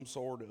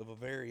sort of a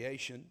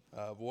variation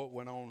of what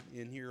went on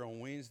in here on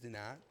Wednesday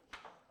night.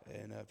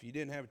 And if you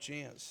didn't have a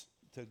chance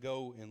to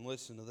go and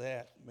listen to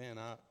that, man,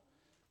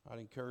 I'd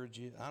encourage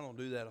you. I don't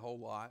do that a whole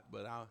lot,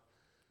 but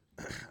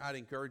I'd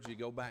encourage you to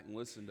go back and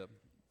listen to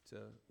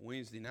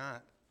Wednesday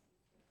night.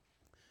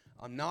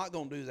 I'm not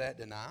going to do that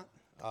tonight,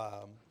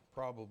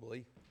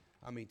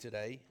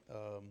 today.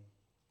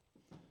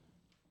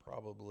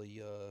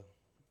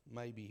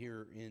 Maybe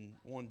here in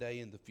one day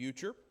in the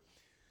future.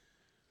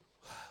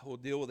 We'll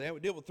deal with that. We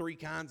deal with three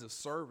kinds of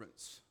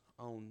servants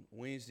on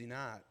Wednesday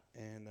night,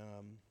 and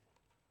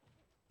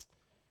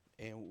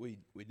we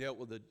dealt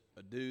with a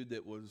dude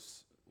that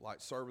was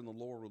like serving the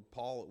Lord with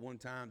Paul at one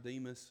time,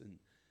 Demas,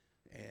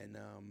 and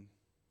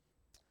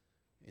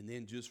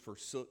then just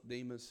forsook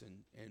Demas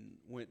and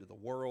went to the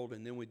world.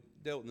 And then we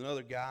dealt with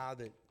another guy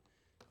that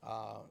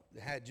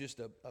had just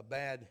a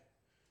bad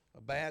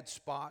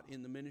spot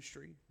in the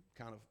ministry,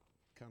 kind of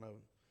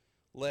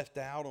left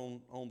out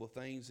on the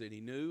things that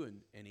he knew,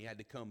 and he had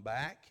to come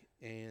back,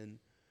 and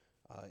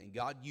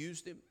God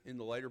used him in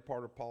the later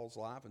part of Paul's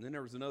life. And then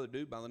there was another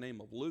dude by the name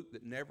of Luke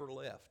that never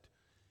left.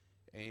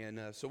 And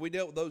so we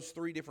dealt with those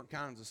three different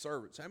kinds of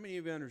servants. How many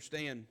of you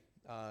understand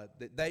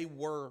that they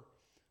were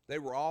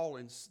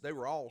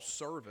all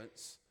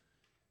servants?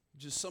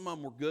 Just some of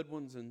them were good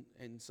ones, and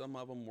some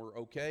of them were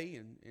okay,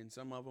 and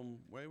some of them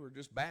were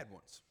just bad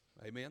ones.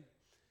 Amen.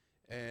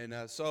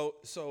 And so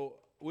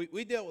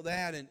we dealt with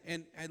that,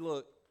 and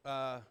look,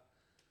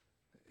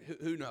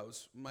 who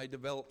knows? May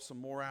develop some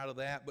more out of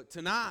that. But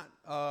tonight,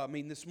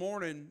 this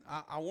morning,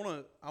 I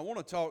want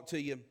to talk to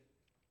you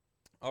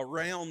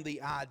around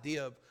the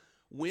idea of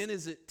when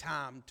is it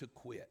time to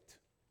quit?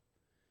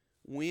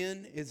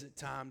 When is it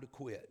time to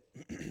quit?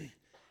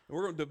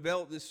 We're going to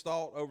develop this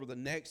thought over the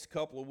next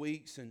couple of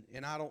weeks,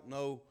 and I don't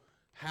know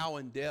how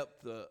in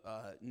depth the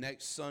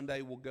next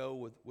Sunday will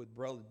go with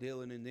Brother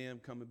Dylan and them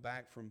coming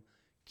back from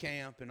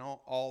camp and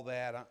all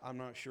that. I'm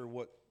not sure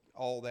what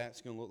all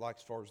that's going to look like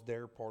as far as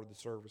their part of the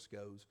service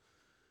goes.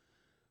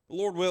 But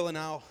Lord willing,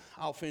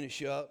 I'll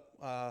finish up.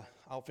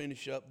 I'll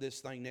finish up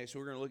this thing next.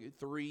 We're going to look at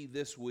 3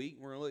 this week.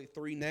 We're going to look at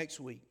 3 next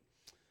week.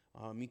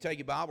 You take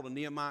your Bible to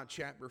Nehemiah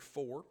chapter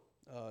 4.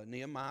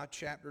 Nehemiah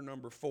chapter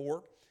number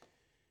 4.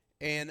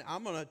 And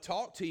I'm going to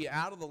talk to you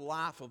out of the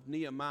life of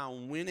Nehemiah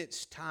when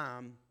it's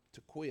time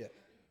to quit.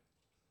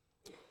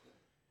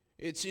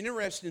 It's an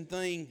interesting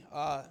thing.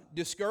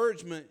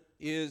 Discouragement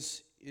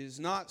is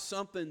not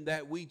something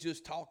that we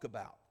just talk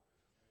about.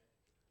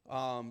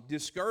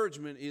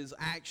 Discouragement is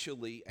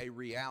actually a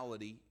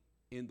reality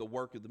in the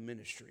work of the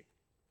ministry.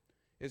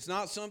 It's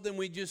not something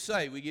we just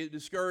say. We get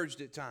discouraged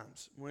at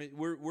times.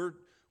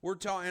 We're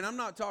talking, and I'm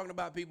not talking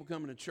about people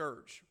coming to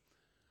church.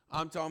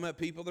 I'm talking about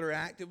people that are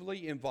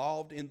actively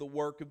involved in the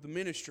work of the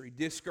ministry.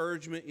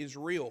 Discouragement is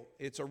real.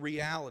 It's a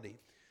reality.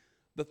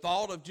 The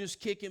thought of just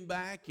kicking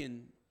back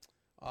and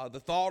the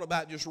thought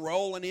about just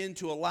rolling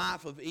into a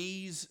life of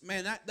ease,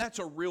 man, that's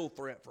a real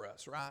threat for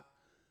us, right?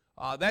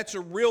 That's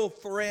a real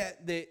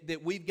threat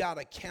that we've got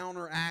to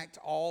counteract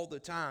all the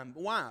time.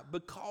 Why?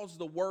 Because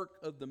the work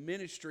of the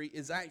ministry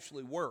is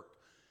actually work.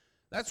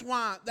 That's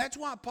why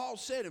Paul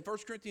said in 1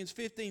 Corinthians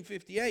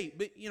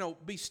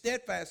 15:58, be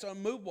steadfast,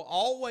 unmovable,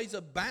 always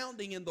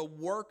abounding in the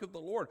work of the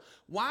Lord.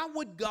 Why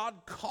would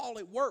God call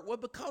it work? Well,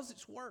 because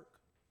it's work.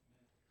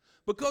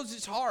 Because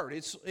it's hard.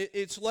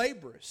 It's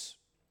laborious.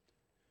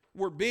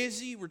 We're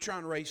busy. We're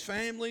trying to raise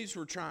families.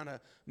 We're trying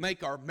to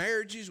make our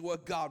marriages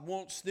what God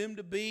wants them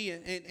to be.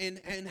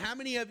 And how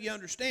many of you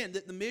understand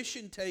that the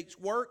mission takes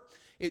work?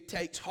 It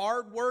takes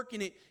hard work,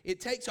 and it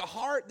takes a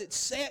heart that's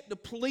set to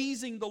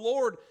pleasing the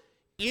Lord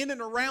in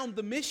and around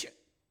the mission.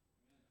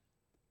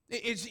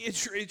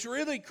 It's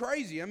really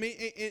crazy. And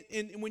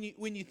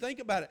when you think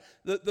about it,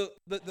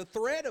 the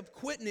threat of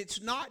quitting,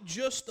 it's not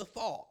just a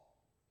thought.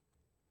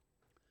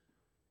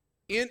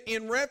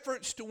 In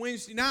reference to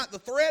Wednesday night, the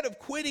threat of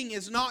quitting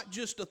is not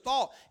just a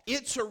thought.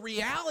 It's a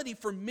reality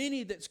for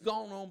many that's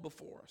gone on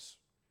before us.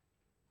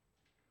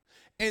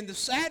 And the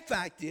sad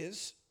fact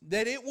is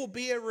that it will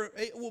be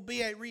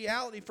a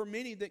reality for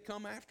many that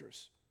come after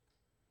us.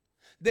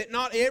 That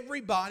not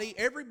everybody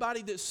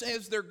that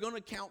says they're going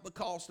to count the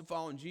cost of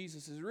following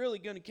Jesus is really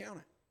going to count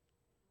it.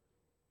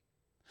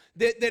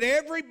 That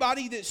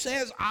everybody that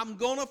says, I'm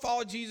going to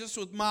follow Jesus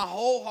with my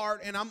whole heart,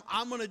 and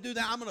I'm going to do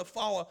that, I'm going to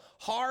follow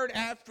hard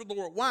after the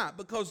Lord. Why?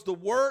 Because the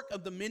work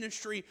of the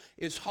ministry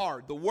is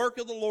hard. The work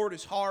of the Lord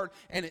is hard,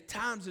 and at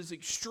times is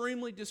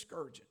extremely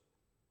discouraging.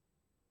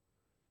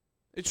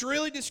 It's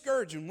really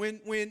discouraging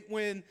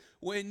when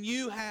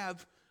you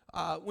have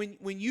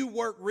when you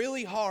work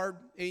really hard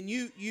and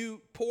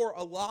you pour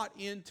a lot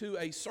into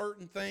a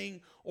certain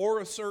thing or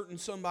a certain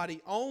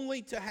somebody,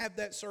 only to have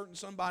that certain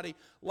somebody,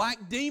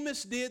 like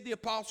Demas did the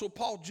Apostle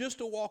Paul, just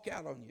to walk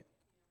out on you.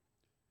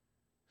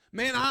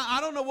 Man, I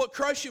don't know what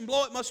crushing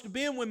blow it must have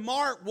been when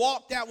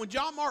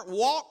John Mark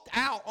walked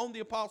out on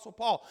the Apostle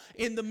Paul.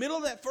 In the middle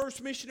of that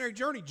first missionary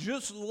journey,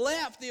 just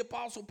left the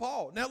Apostle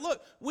Paul. Now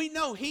look, we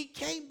know he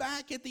came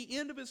back at the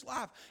end of his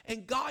life,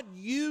 and God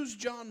used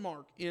John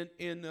Mark in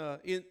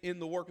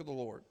the work of the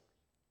Lord.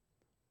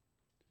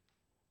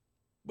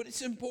 But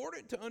it's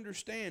important to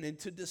understand and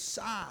to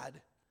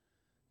decide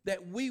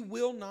that we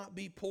will not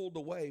be pulled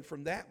away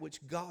from that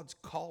which God's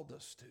called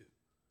us to.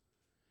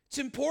 It's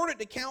important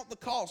to count the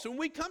cost. When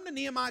we come to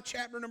Nehemiah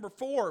chapter number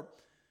 4,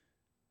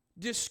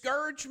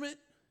 discouragement,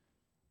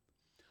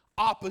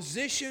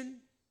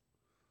 opposition,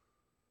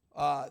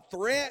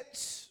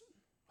 threats,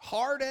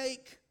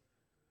 heartache,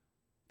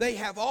 they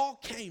have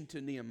all came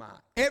to Nehemiah.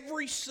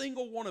 Every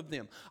single one of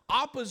them.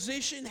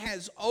 Opposition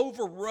has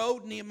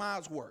overrode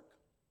Nehemiah's work.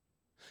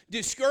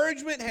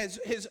 Discouragement has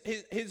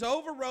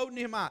overrode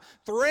Nehemiah.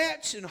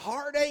 Threats and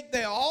heartache,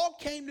 they all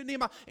came to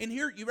Nehemiah. And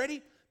here, you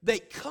ready? They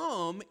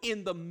come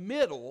in the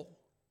middle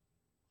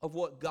of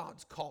what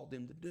God's called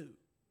them to do.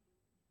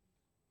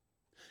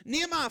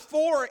 Nehemiah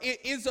 4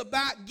 is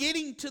about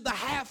getting to the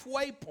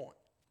halfway point.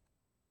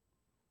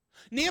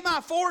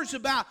 Nehemiah 4 is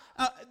about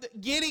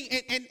getting,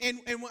 and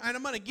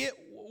I'm going to get,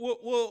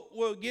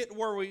 we'll get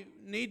where we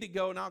need to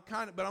go, and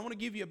but I want to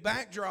give you a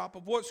backdrop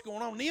of what's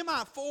going on.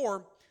 Nehemiah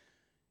 4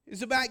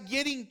 is about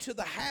getting to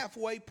the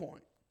halfway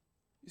point.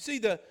 You see,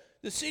 the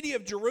city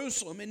of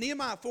Jerusalem, in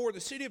Nehemiah 4, the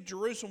city of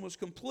Jerusalem was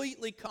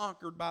completely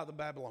conquered by the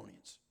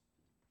Babylonians.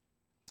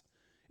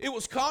 It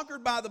was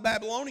conquered by the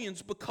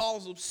Babylonians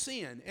because of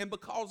sin and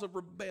because of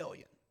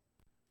rebellion.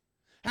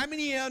 How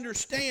many of you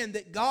understand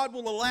that God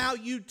will allow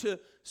you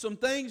some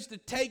things to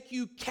take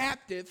you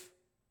captive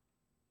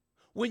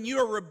when you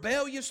are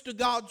rebellious to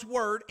God's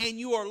word and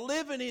you are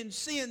living in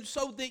sin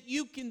so that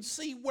you can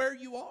see where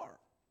you are?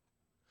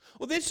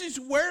 Well, this is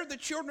where the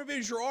children of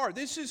Israel are.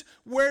 This is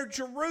where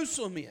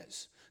Jerusalem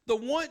is. The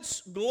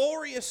once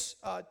glorious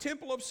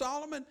temple of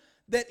Solomon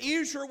that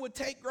Israel would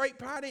take great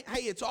pride in.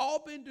 Hey, it's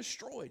all been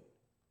destroyed.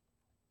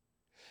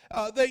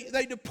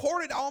 They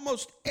deported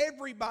almost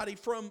everybody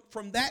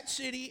from that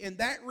city and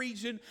that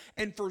region,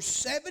 and for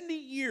 70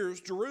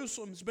 years,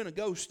 Jerusalem's been a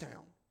ghost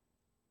town.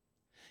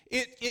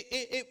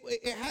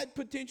 It had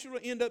potential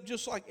to end up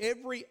just like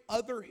every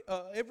other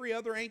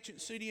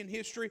ancient city in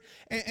history.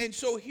 And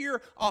so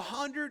here,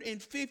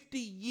 150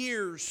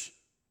 years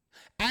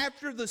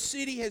after the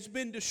city has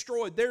been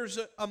destroyed, there's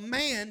a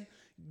man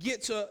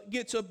gets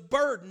a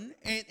burden,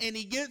 and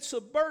he gets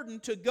a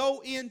burden to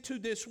go into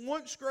this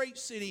once great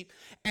city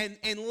and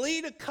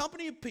lead a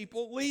company of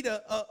people, lead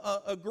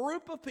a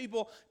group of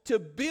people to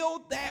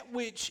build that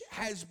which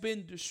has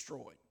been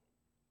destroyed.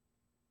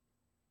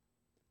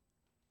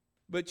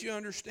 But you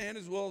understand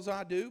as well as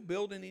I do,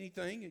 building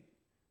anything,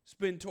 it's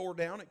been torn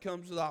down, it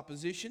comes with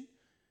opposition,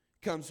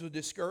 it comes with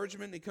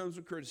discouragement, it comes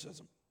with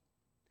criticism.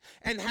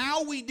 And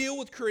how we deal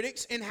with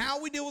critics and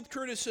how we deal with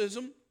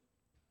criticism,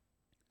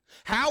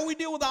 how we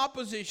deal with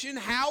opposition,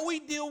 how we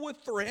deal with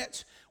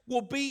threats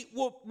will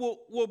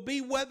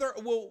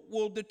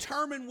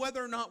determine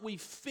whether or not we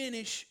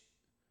finish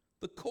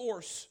the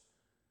course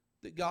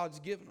that God's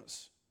given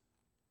us.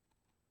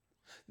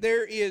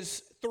 There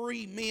is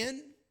 3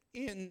 men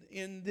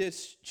in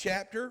this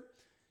chapter,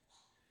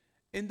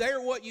 and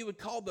they're what you would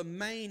call the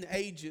main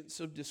agents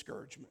of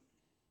discouragement.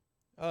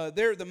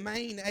 They're the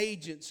main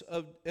agents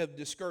of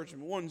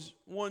discouragement.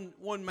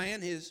 One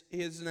man, his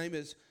name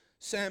is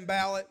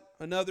Sanballat,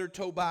 another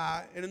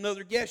Tobiah, and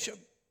another Geshem.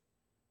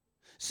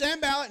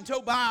 Sanballat and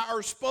Tobiah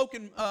are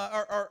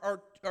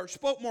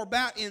spoke more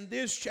about in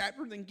this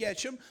chapter than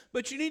Geshem,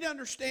 but you need to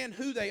understand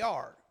who they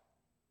are.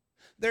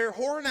 They're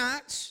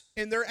Horonites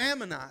and they're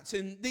Ammonites,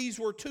 and these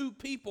were two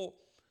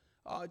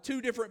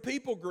different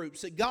people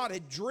groups that God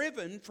had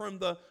driven from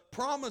the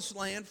promised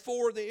land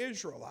for the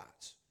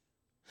Israelites.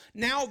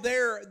 Now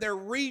they're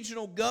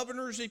regional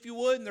governors, if you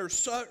would, and they're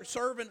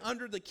serving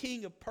under the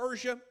king of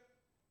Persia.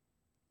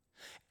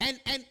 And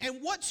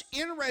what's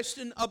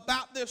interesting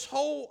about this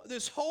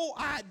whole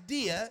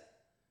idea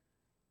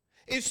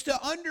is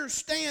to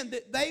understand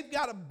that they've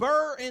got a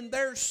burr in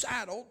their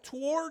saddle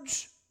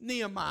towards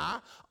Nehemiah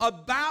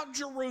about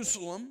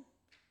Jerusalem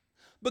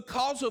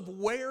because of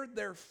where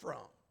they're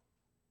from.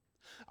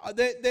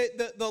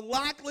 The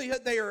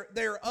likelihood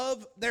they're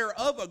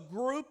of a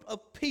group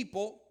of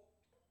people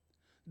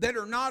that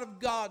are not of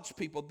God's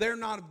people. They're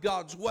not of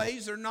God's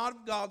ways. They're not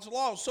of God's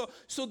laws.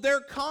 So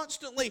they're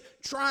constantly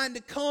trying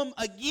to come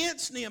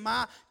against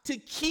Nehemiah to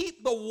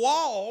keep the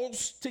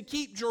walls, to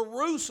keep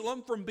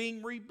Jerusalem from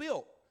being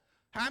rebuilt.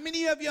 How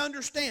many of you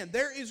understand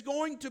there is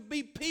going to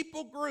be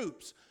people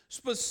groups,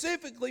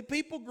 specifically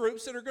people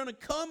groups that are going to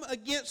come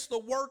against the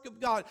work of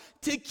God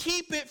to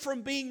keep it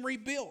from being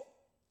rebuilt?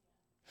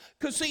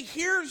 Because see,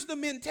 here's the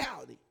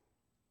mentality.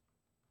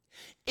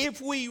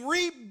 If we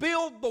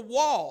rebuild the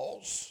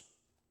walls,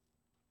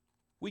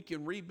 we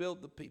can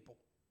rebuild the people.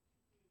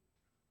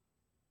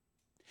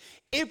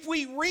 If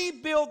we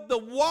rebuild the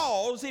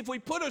walls, if we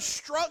put a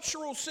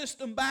structural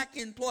system back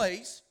in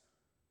place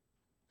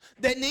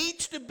that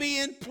needs to be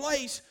in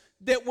place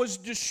that was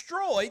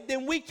destroyed,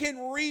 then we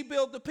can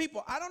rebuild the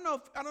people. I don't know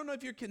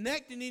if you're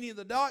connecting any of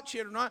the dots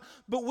yet or not,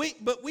 but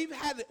we've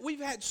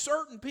had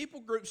certain people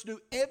groups do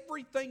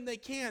everything they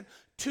can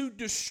to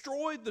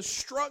destroy the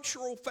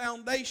structural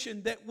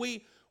foundation that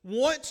we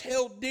once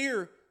held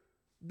dear.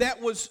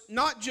 That was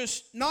not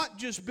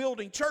just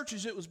building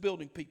churches, it was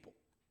building people.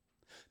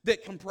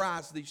 that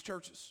comprise these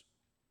churches.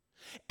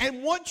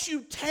 And once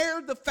you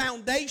tear the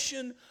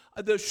foundation,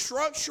 the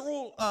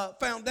structural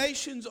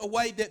foundations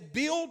away that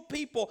build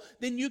people,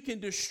 then you can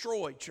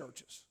destroy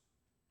churches.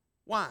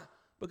 Why?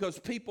 Because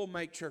people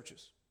make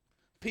churches.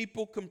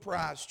 People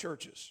comprise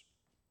churches.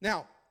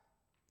 Now,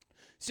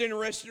 it's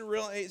interesting to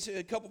realize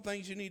a couple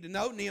things you need to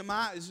know.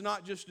 Nehemiah is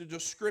not just a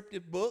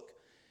descriptive book.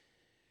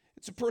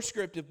 It's a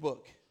prescriptive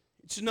book.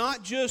 It's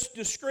not just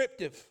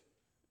descriptive.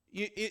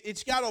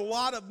 It's got a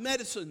lot of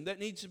medicine that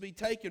needs to be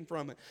taken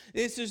from it.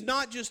 This is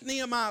not just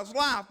Nehemiah's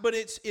life, but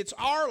it's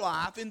our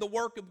life in the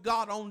work of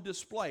God on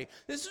display.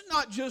 This is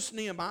not just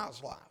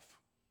Nehemiah's life.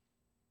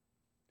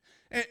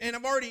 And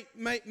I've already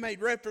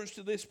made reference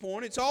to this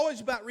point. It's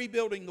always about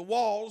rebuilding the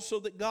walls so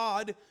that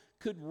God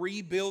could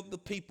rebuild the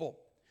people.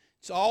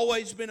 It's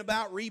always been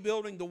about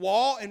rebuilding the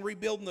wall and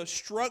rebuilding the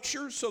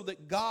structure so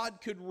that God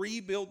could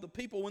rebuild the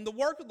people. When the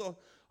work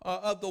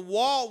of the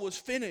wall was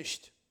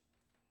finished,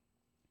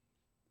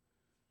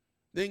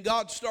 then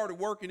God started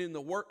working in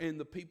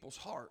the people's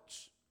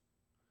hearts.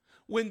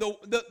 When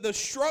the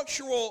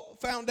structural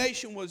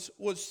foundation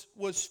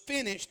was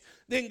finished,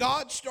 then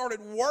God started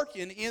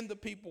working in the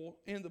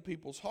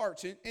people's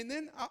hearts. And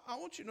then I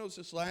want you to notice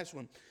this last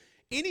one.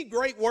 Any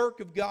great work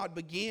of God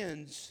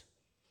begins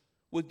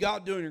with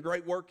God doing a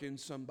great work in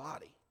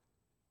somebody.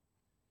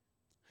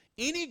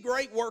 Any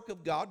great work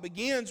of God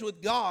begins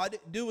with God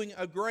doing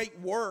a great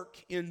work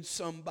in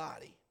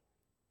somebody.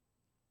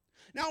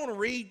 Now I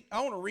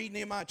want to read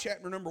Nehemiah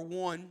chapter number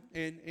 1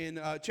 and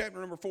chapter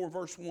number 4,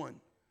 verse 1.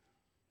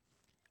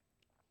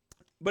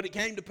 But it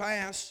came to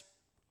pass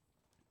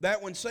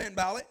that when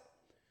Sanballat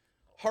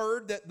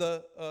heard that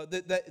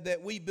that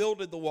we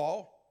builded the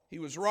wall, he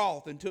was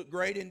wroth and took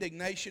great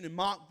indignation and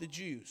mocked the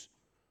Jews.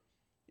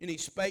 And he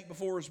spake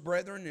before his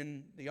brethren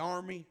in the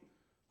army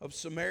of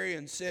Samaria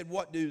and said,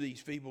 What do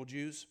these feeble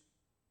Jews?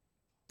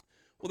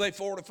 Will they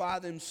fortify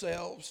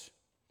themselves?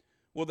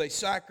 Will they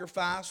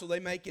sacrifice? Will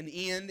they make an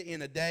end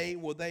in a day?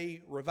 Will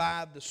they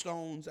revive the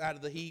stones out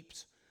of the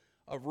heaps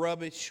of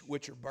rubbish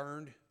which are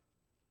burned?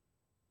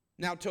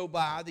 Now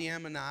Tobiah the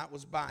Ammonite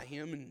was by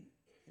him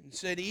and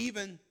said,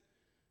 Even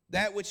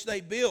that which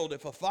they build,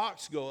 if a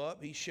fox go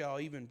up, he shall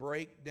even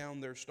break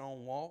down their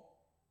stone wall.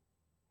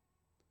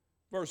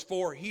 Verse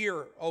 4,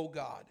 Hear, O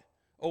God,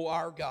 O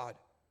our God,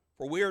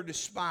 for we are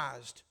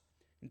despised,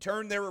 and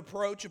turn their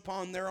reproach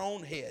upon their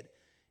own head,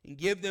 and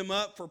give them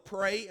up for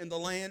prey in the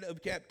land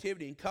of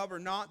captivity, and cover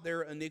not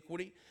their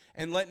iniquity,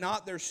 and let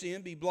not their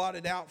sin be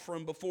blotted out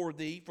from before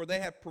thee, for they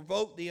have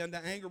provoked thee unto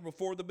anger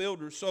before the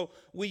builders. So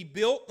we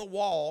built the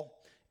wall,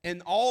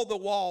 and all the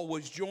wall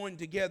was joined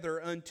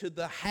together unto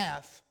the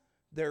half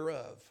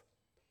thereof,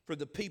 for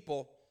the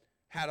people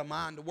had a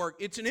mind to work.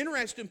 It's an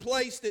interesting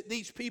place that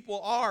these people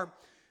are.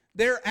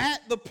 They're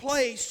at the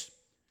place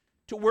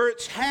to where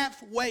it's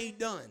halfway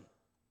done.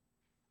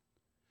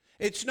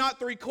 It's not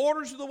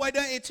 3/4 of the way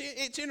done. It's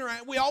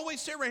interesting. We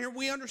always say right here,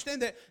 we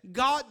understand that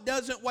God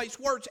doesn't waste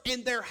words,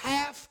 and they're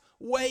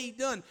halfway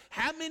done.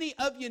 How many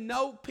of you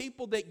know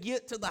people that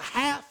get to the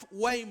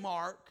halfway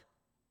mark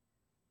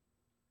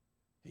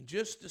and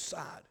just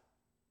decide,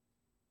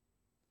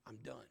 I'm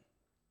done?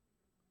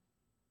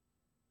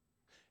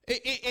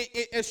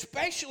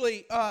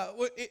 Especially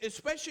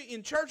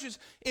in churches,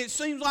 it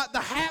seems like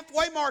the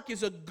halfway mark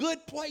is a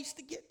good place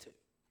to get to.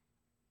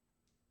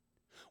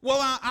 Well,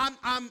 I'm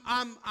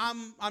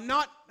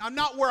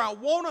not where I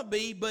want to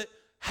be, but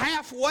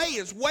halfway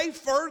is way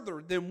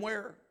further than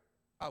where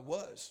I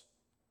was.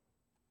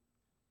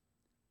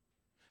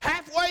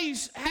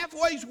 Halfway's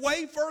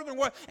way further than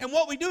where, and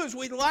what we do is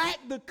we lack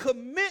the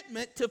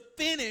commitment to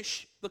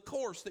finish the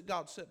course that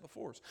God set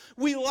before us.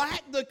 We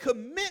lack the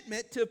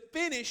commitment to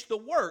finish the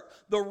work,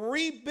 the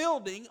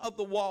rebuilding of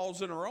the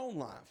walls in our own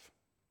life.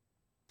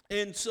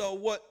 And so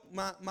what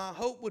my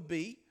hope would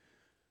be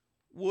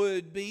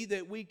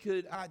that we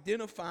could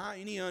identify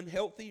any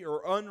unhealthy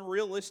or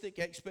unrealistic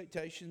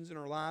expectations in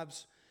our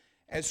lives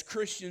as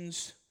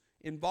Christians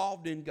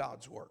involved in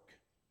God's work.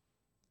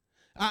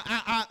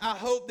 I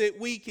hope that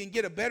we can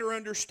get a better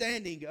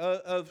understanding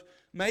of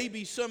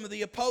maybe some of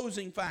the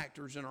opposing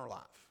factors in our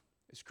life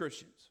as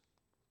Christians.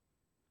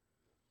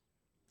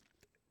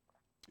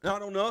 Now, I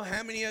don't know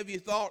how many of you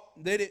thought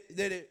that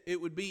it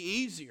would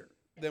be easier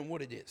than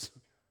what it is.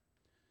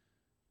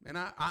 And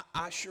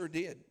I sure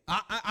did.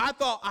 I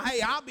thought,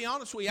 hey, I'll be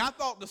honest with you, I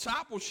thought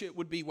discipleship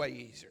would be way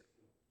easier.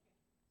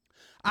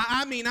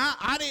 I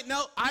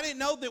didn't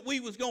know that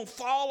we was going to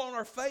fall on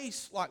our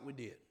face like we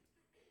did.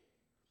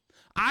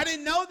 I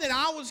didn't know that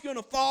I was going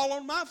to fall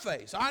on my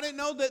face. I didn't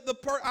know that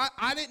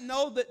I didn't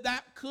know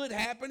that could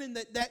happen and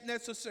that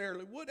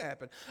necessarily would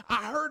happen.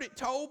 I heard it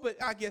told,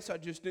 but I guess I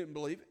just didn't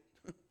believe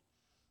it.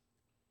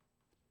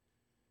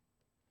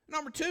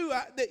 Number two,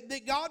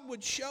 that God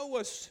would show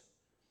us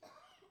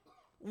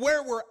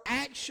where we're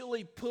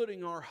actually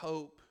putting our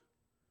hope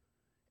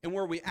and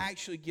where we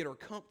actually get our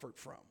comfort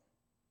from.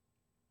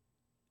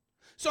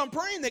 So I'm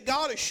praying that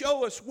God will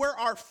show us where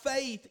our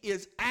faith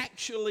is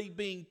actually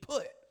being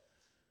put.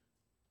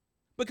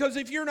 Because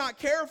if you're not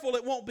careful,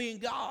 it won't be in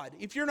God.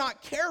 If you're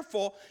not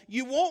careful,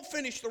 you won't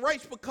finish the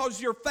race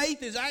because your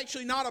faith is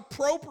actually not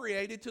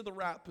appropriated to the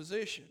right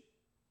position.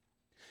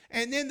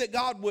 And then that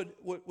God would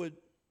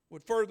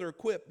further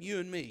equip you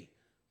and me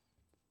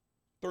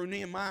through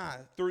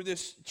Nehemiah, through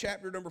this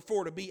chapter number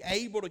 4, to be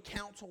able to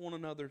counsel one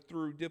another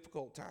through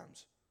difficult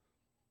times.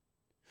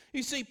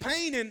 You see,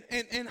 pain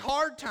and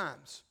hard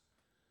times.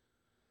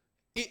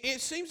 It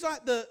seems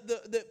like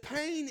the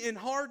pain and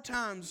hard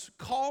times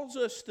cause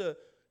us to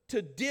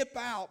dip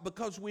out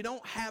because we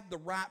don't have the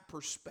right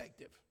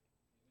perspective.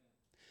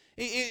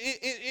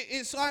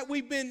 It's like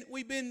we've been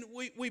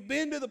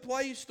to the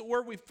place to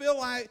where we feel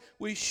like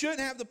we shouldn't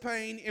have the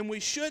pain and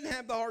we shouldn't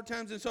have the hard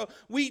times, and so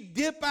we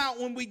dip out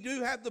when we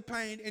do have the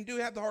pain and do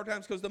have the hard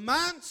times, because the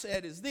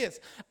mindset is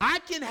this: I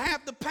can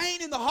have the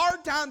pain and the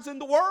hard times in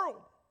the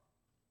world.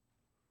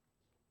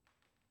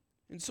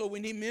 And so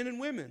we need men and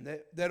women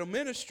that'll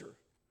minister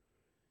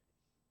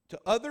to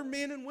other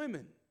men and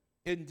women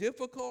in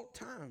difficult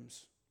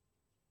times.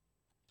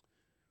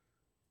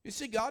 You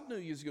see, God knew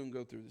you was going to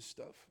go through this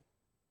stuff.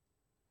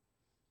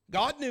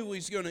 God knew we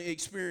was going to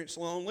experience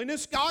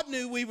loneliness. God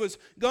knew we was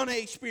going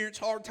to experience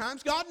hard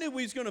times. God knew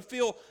we was going to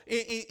feel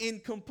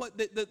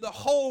that the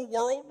whole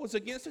world was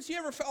against us. You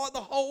ever felt like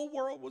the whole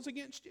world was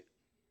against you?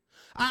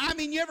 I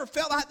mean, you ever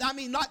felt like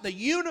the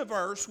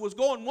universe was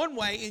going one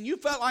way and you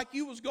felt like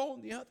you was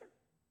going the other?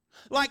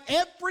 Like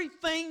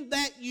everything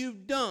that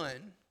you've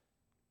done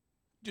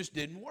just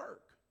didn't work.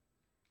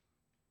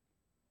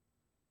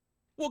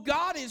 Well,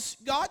 God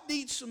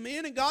needs some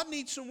men and God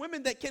needs some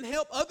women that can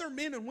help other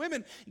men and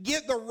women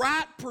get the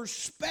right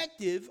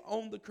perspective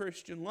on the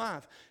Christian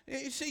life.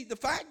 You see, the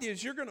fact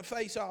is, you're going to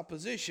face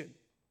opposition.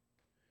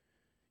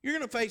 You're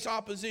going to face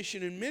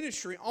opposition in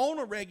ministry on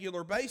a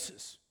regular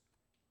basis.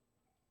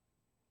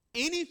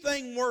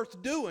 Anything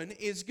worth doing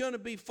is going to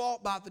be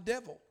fought by the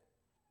devil.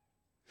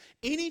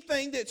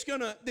 Anything that's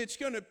going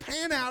to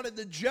pan out at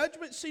the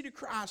judgment seat of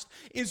Christ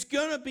is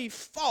going to be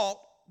fought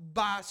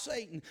by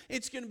Satan.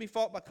 It's going to be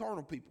fought by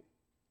carnal people.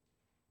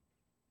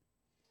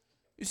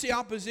 You see,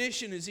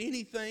 opposition is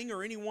anything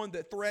or anyone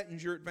that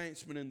threatens your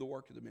advancement in the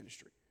work of the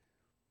ministry.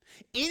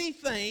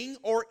 Anything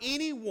or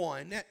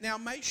anyone. Now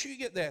make sure you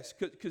get this,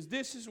 because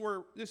this is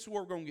where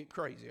we're going to get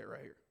crazy at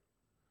right here.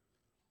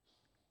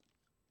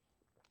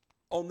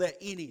 On that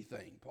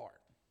anything part.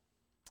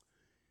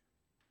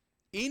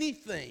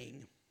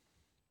 Anything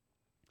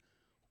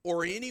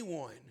or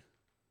anyone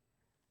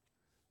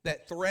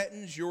that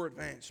threatens your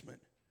advancement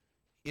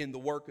in the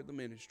work of the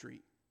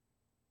ministry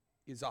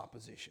is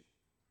opposition.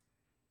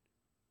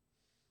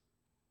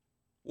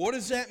 What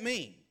does that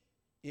mean?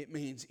 It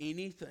means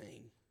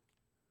anything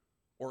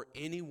or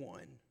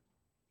anyone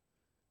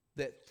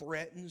that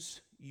threatens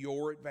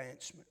your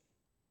advancement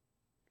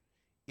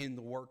in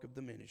the work of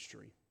the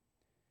ministry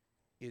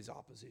is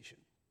opposition.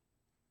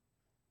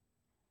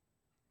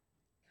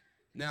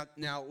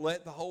 Now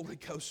let the Holy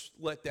Ghost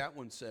let that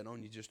one set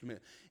on you just a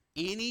minute.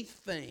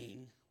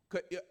 Anything,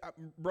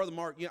 Brother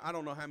Mark, I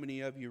don't know how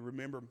many of you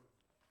remember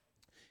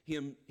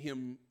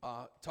him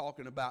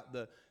talking about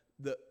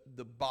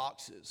the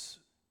boxes.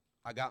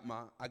 I got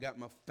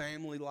my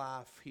family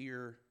life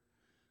here.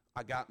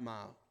 I got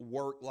my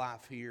work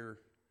life here.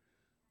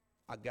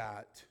 I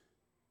got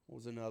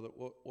what's another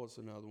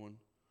one?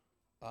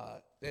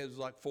 It was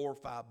like 4 or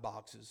 5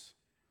 boxes,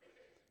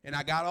 and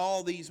I got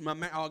all these.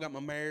 I got my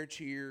marriage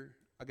here.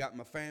 I got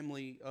my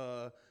family,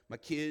 my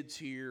kids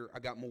here. I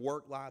got my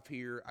work life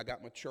here. I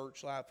got my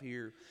church life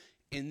here,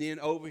 and then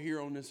over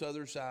here on this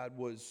other side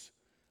was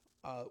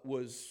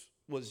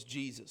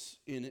Jesus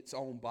in its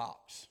own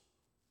box.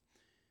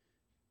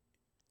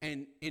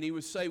 And he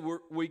would say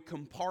we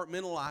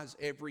compartmentalize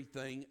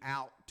everything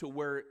out to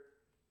where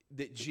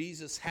that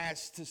Jesus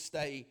has to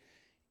stay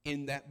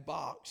in that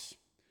box,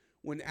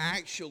 when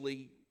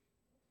actually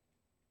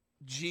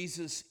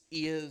Jesus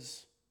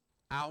is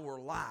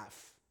our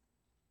life.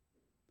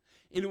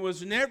 And it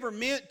was never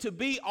meant to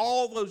be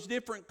all those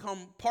different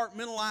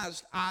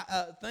compartmentalized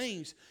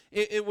things.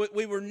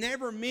 We were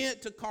never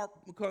meant to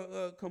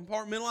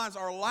compartmentalize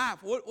our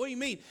life. What do you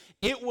mean?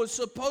 It was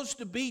supposed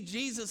to be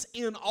Jesus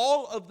in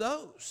all of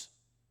those.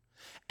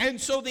 And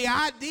so the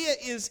idea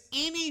is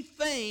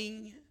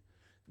anything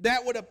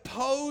that would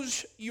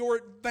oppose your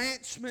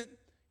advancement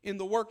in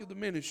the work of the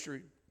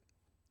ministry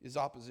is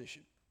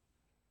opposition.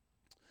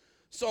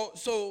 So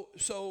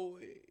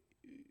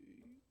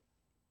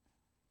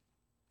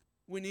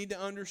we need to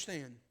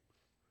understand.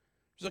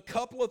 There's a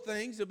couple of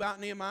things about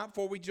Nehemiah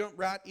before we jump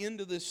right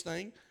into this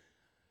thing.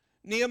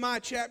 Nehemiah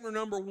chapter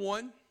number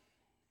 1.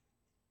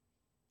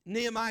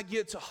 Nehemiah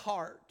gets a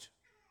heart.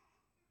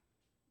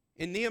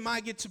 And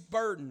Nehemiah gets a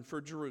burden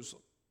for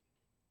Jerusalem.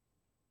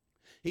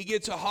 He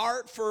gets a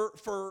heart for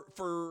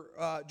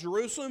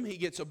Jerusalem. He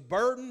gets a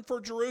burden for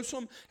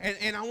Jerusalem.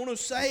 And I want to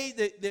say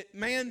that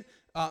man,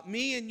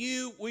 me and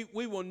you,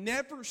 we will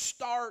never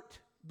start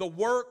the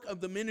work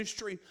of the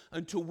ministry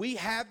until we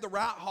have the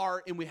right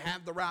heart and we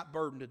have the right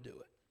burden to do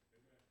it.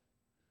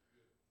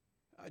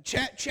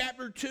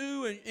 Chapter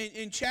 2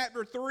 and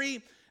chapter 3,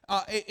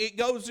 It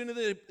goes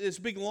into this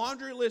big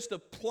laundry list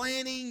of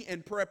planning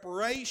and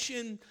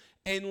preparation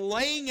and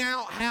laying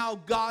out how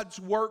God's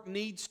work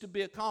needs to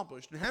be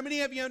accomplished. And how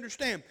many of you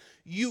understand?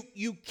 You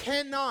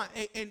cannot,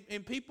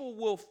 and people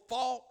will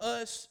fault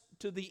us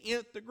to the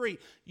nth degree.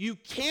 You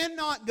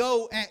cannot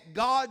go at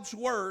God's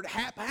word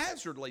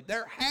haphazardly.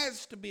 There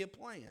has to be a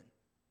plan.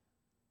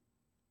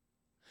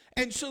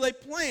 And so they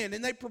plan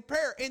and they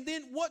prepare. And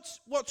then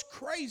what's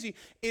crazy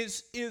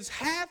is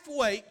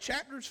halfway,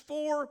 chapters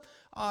 4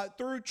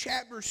 through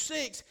chapter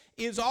 6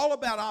 is all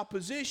about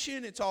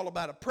opposition, it's all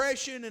about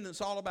oppression, and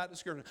it's all about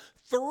discouragement.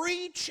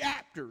 3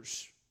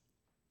 chapters.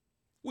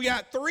 We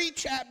got 3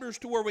 chapters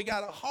to where we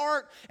got a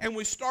heart and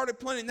we started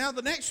planning. Now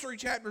the next 3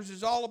 chapters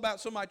is all about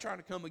somebody trying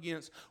to come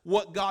against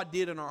what God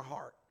did in our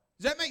heart.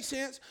 Does that make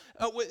sense?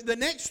 The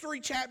next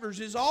 3 chapters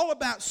is all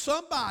about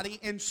somebody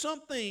and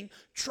something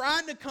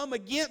trying to come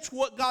against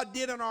what God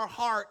did in our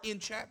heart in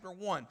chapter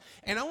 1.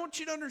 And I want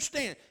you to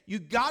understand, you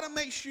got to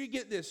make sure you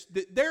get this,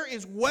 that there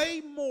is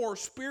way more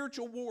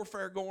spiritual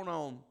warfare going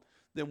on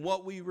than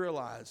what we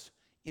realize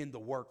in the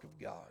work of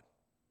God.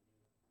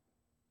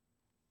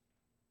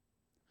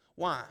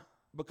 Why?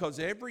 Because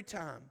every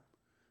time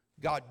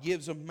God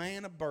gives a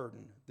man a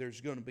burden,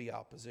 there's going to be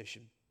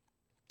opposition.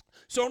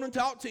 So I'm going to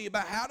talk to you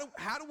about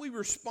how do we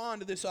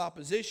respond to this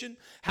opposition?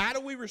 How do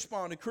we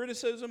respond to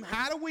criticism?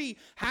 How do we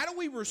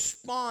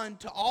respond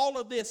to all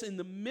of this in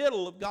the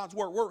middle of God's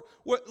work?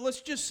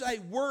 Let's just say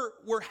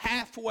we're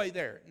halfway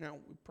there. Now,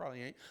 we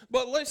probably ain't.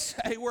 But let's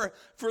say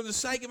for the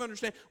sake of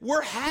understanding,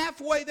 we're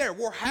halfway there.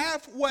 We're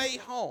halfway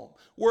home.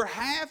 We're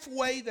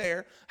halfway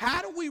there.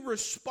 How do we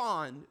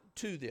respond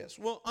to this?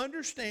 Well,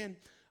 understand,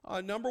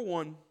 number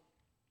one,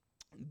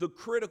 the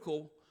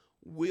critical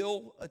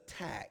will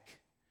attack.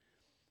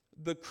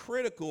 The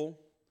critical,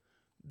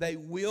 they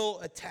will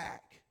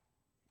attack.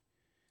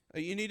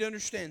 You need to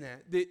understand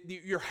that.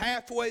 You're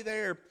halfway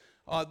there.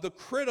 The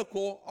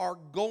critical are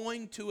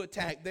going to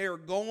attack. They are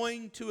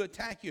going to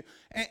attack you.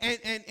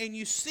 And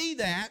you see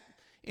that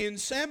in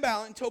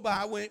Sanballat and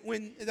Tobiah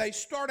when they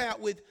start out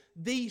with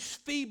these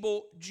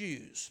feeble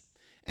Jews.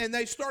 And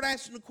they start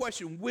asking the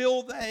question,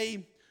 will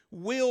they,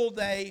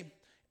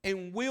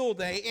 and will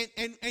they?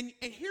 And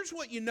here's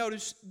what you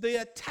notice.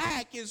 The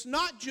attack is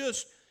not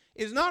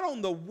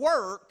on the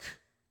work,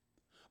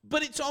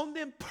 but it's on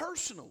them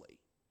personally.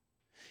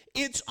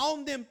 It's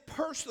on them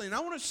personally. And I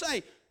want to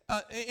say,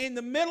 in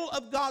the middle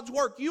of God's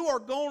work, you are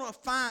going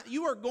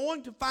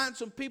to find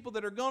some people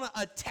that are going to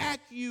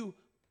attack you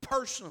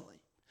personally.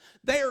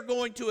 They are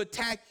going to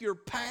attack your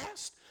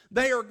past.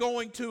 They are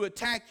going to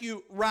attack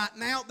you right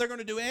now. They're going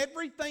to do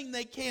everything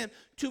they can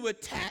to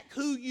attack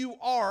who you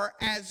are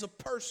as a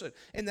person.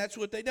 And that's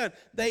what they done.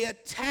 They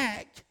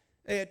attacked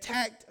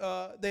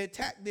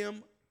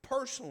them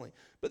personally.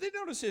 But then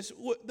notice this.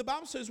 The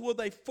Bible says, will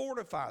they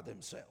fortify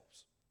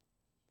themselves?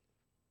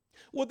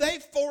 Will they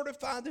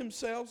fortify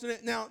themselves?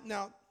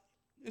 Now,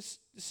 this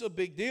is a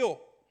big deal.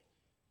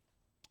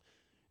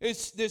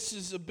 This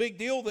is a big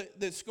deal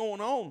that's going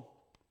on.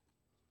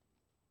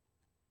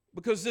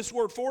 Because this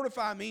word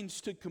fortify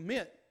means to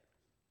commit.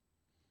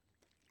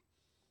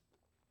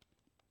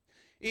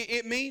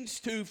 It means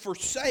to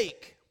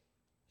forsake.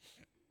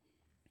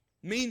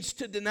 It means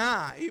to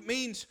deny. It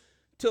means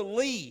to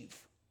leave.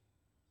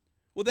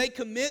 Will they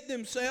commit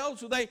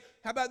themselves?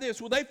 How about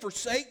this? Will they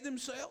forsake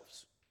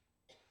themselves?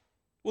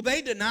 Will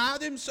they deny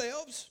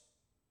themselves?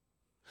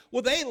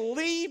 Will they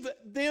leave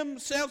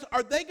themselves?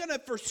 Are they going to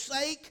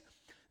forsake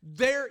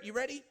you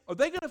ready? Are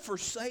they going to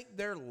forsake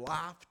their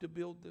life to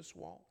build this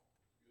wall?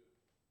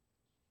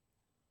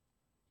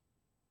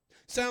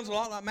 Sounds a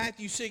lot like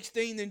Matthew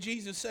 16. Then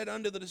Jesus said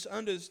unto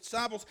his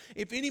disciples,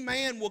 if any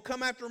man will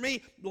come after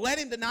me, let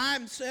him deny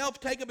himself,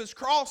 take up his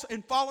cross,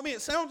 and follow me.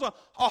 It sounds a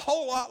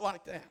whole lot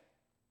like that.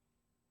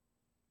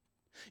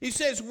 He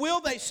says, will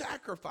they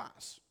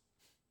sacrifice?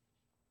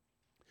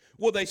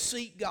 Will they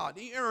seek God?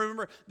 You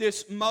remember,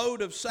 this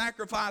mode of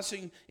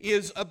sacrificing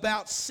is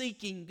about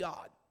seeking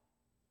God.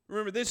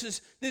 Remember, this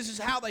is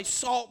how they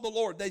sought the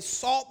Lord. They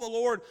sought the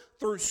Lord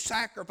through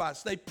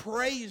sacrifice. They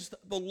praised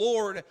the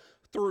Lord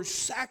through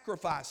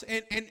sacrifice.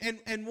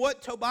 And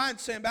what Tobiah and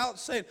Sanballat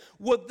said,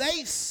 would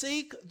they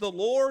seek the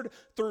Lord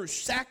through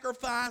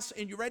sacrifice,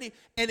 and you ready,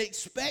 and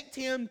expect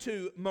him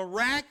to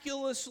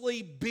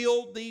miraculously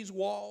build these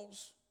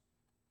walls?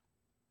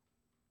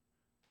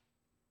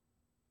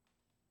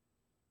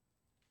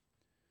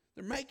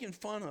 They're making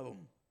fun of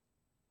them.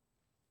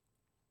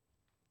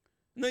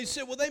 And they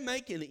said, will they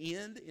make an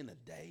end in a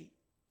day?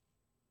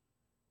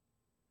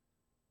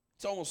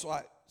 It's almost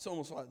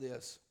like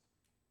this.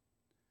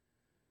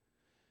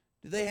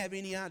 Do they have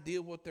any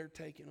idea what they're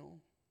taking on?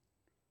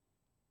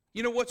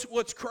 You know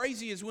what's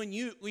crazy is when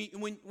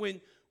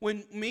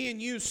me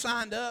and you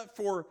signed up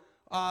for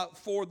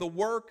the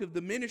work of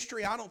the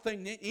ministry, I don't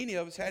think any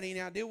of us had any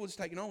idea what was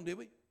taking on, did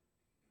we?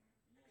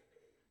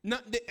 No,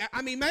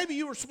 I mean, maybe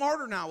you were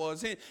smarter than I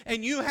was, and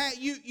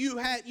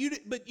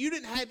but you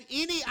didn't have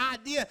any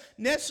idea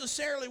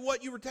necessarily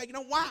what you were taking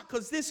on. Why?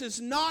 Because this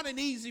is not an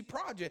easy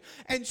project.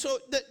 And so,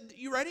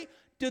 you ready?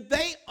 do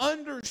they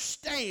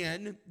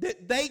understand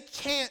that they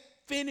can't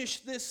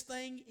finish this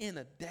thing in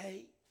a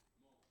day?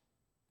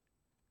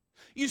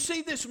 You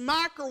see, this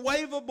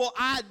microwavable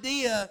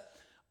idea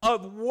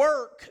of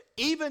work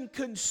even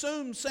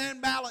consumed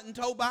Sanballat and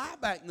Tobiah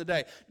back in the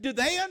day. Do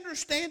they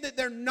understand that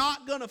they're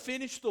not going to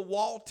finish the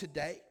wall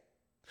today?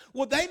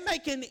 Will they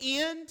make an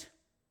end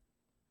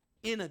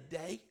in a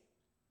day?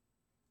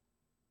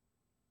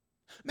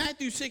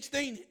 Matthew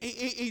 16,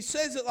 he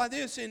says it like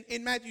this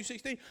in Matthew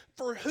 16,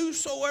 for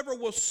whosoever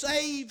will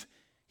save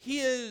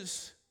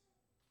his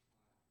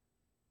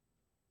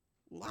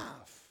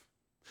life.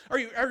 Are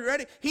you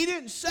ready? He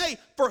didn't say,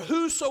 for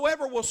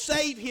whosoever will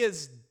save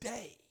his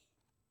day.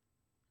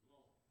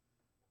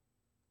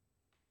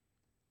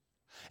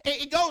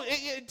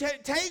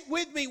 Take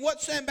with me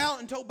what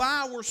Sanballat and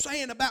Tobiah were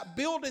saying about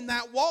building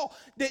that wall.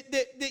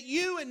 That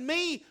you and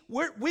me,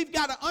 we've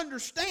got to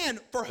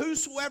understand, for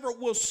whosoever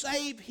will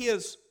save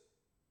his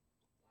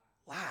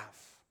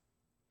life.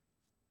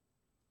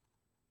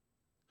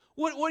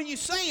 What are you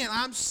saying?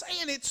 I'm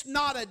saying it's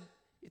not a,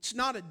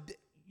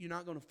 you're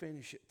not going to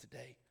finish it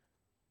today.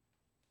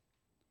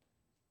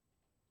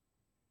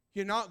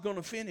 You're not going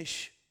to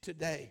finish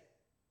today.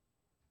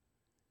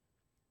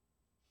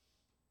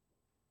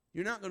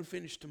 You're not going to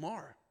finish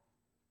tomorrow.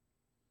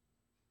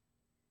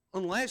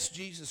 Unless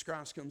Jesus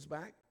Christ comes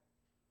back.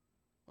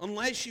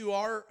 Unless you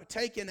are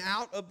taken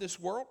out of this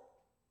world.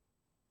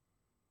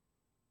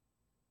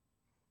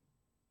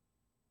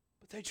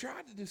 But they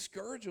tried to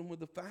discourage them with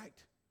the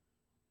fact.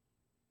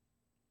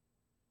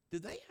 Do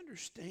they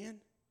understand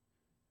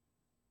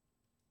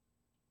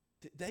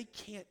that they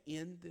can't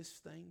end this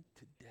thing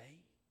today?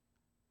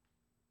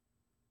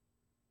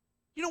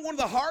 You know, one of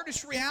the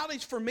hardest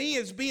realities for me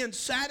is being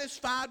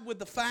satisfied with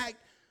the fact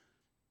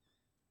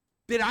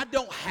that I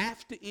don't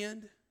have to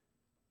end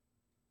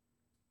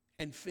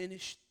and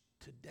finish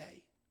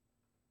today.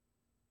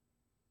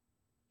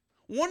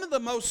 One of the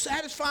most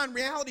satisfying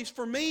realities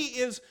for me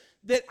is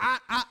that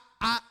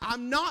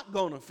I'm not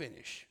going to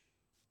finish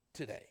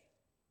today.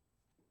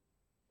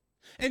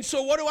 And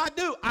so what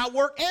do? I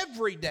work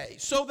every day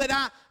so that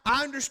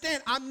I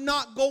understand I'm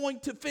not going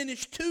to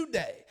finish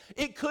today.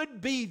 It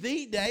could be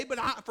the day, but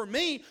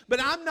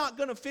I'm not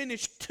going to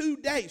finish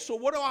today. So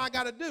what do I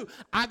got to do?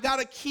 I got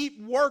to keep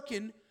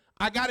working.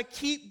 I got to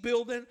keep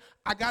building.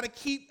 I got to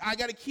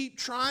keep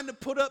trying to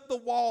put up the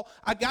wall.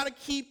 I got to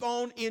keep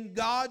on in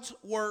God's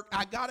work.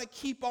 I got to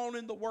keep on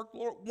in the work,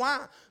 Lord.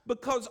 Why?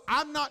 Because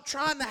I'm not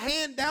trying to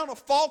hand down a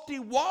faulty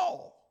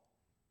wall.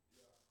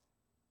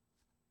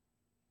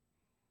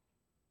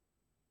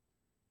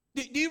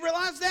 Do you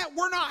realize that?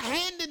 We're not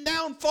handing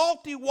down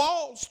faulty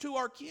walls to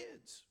our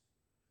kids.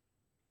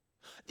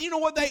 You know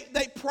what?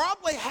 They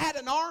probably had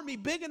an army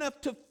big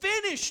enough to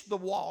finish the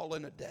wall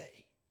in a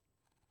day.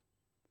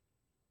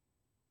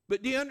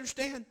 But do you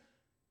understand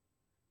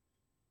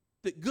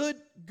that good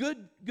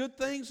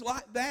things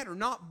like that are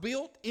not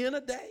built in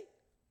a day?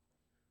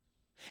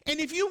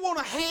 And if you want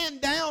to hand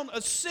down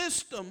a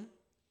system,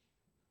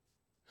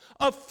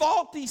 a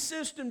faulty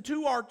system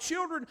to our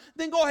children,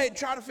 then go ahead and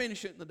try to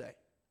finish it in the day.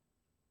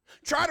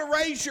 Try to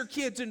raise your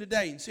kids in the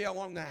day and see how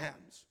long that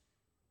happens.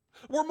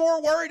 We're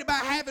more worried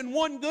about having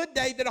one good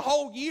day than a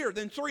whole year,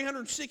 than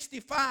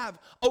 365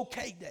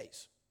 okay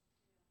days.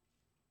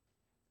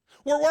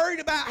 We're worried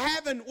about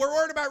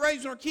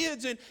raising our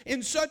kids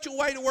in such a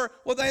way to where,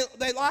 well,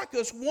 they like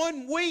us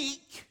 1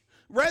 week,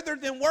 rather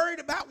than worried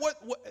about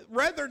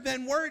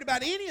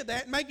any of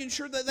that, and making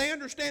sure that they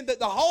understand that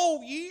the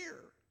whole year.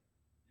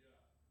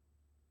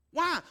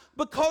 Why?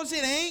 Because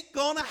it ain't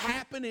going to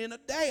happen in a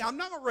day. I'm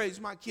not going to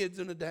raise my kids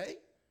in a day.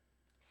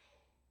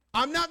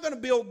 I'm not going to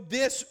build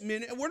this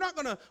ministry. We're not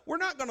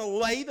going to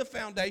lay the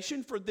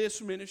foundation for this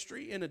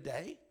ministry in a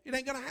day. It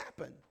ain't going to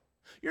happen.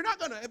 You're not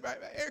going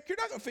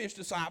to finish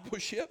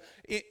discipleship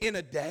in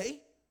a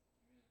day.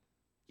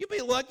 You'll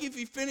be lucky if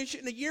you finish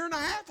it in a year and a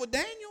half with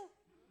Daniel.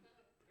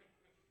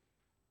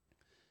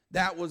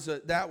 That was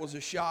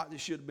a shot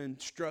that should have been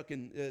struck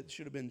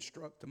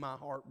to my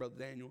heart, Brother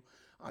Daniel.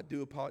 I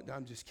do apologize.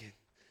 I'm just kidding.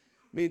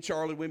 Me and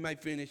Charlie, we may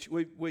finish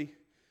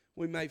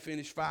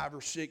 5 or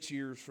 6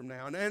 years from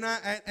now, and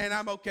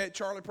I'm okay.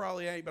 Charlie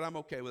probably ain't, but I'm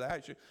okay with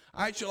that.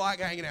 I actually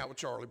like hanging out with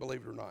Charlie,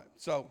 believe it or not.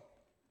 So,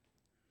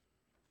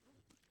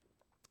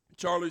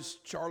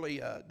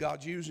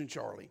 God's using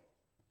Charlie,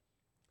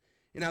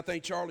 and I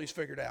think Charlie's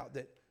figured out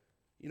that,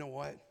 you know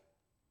what,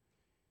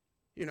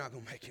 you're not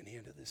going to make an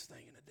end of this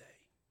thing in a day.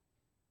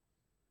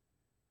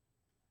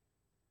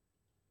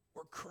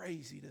 We're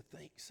crazy to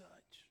think such.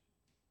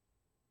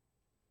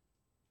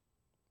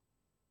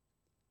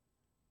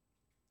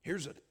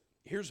 Here's a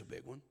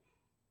big one.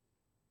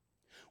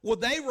 Will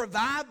they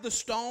revive the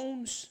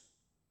stones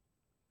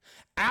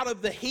out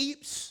of the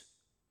heaps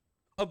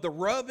of the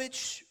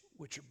rubbish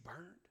which are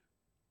burned?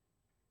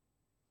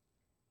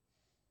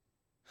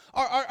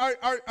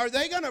 Are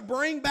they going to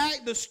bring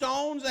back the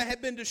stones that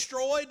have been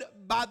destroyed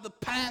by the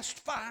past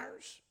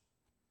fires?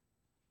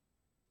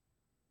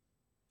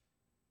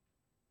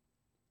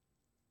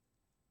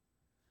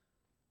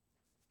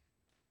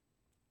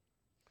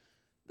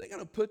 They're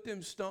going to put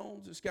them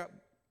stones that's got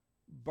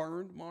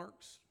burned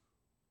marks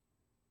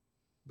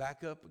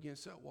back up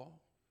against that wall,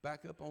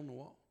 back up on the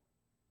wall.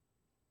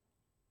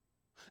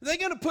 They're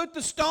going to put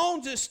the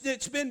stones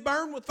that's been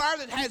burned with fire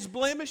that has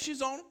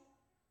blemishes on them.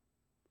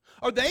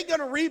 Are they going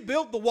to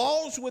rebuild the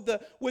walls with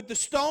the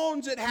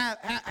stones that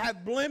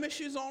have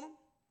blemishes on them?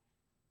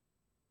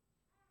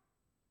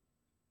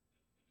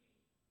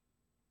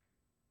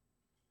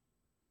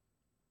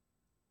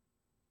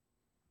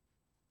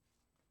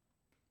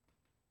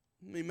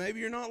 I mean, maybe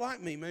you're not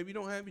like me. Maybe you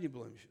don't have any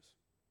blemishes.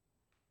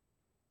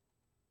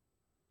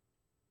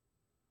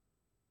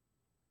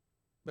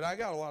 But I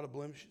got a lot of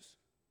blemishes.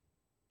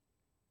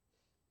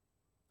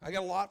 I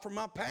got a lot from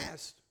my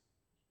past.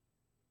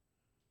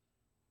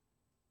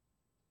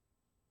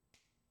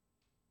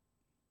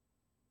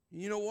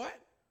 You know what?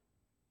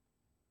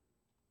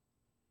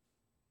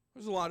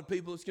 There's a lot of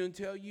people that's going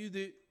to tell you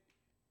that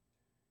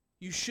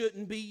you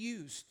shouldn't be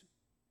used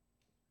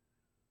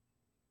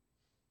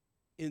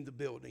in the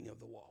building of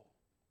the wall,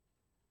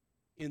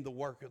 in the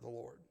work of the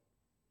Lord.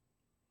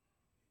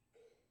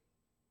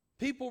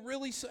 People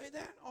really say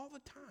that all the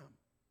time.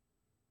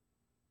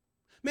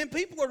 Man,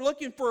 people are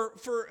looking for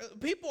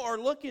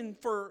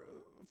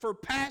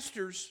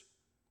pastors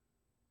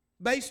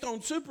based on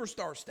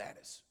superstar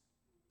status.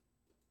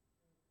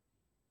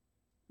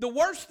 The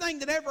worst thing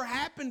that ever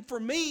happened for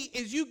me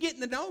is you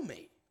getting to know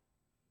me.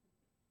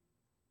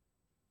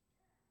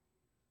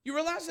 You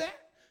realize that?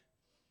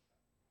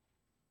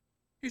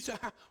 You say,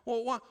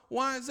 well,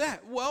 why is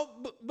that?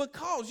 Well,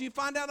 because you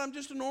find out I'm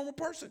just a normal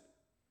person.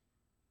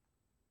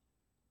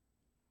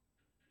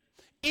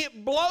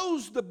 It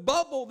blows the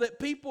bubble that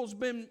people's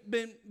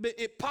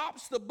it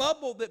pops the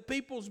bubble that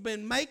people's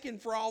been making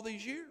for all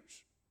these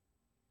years.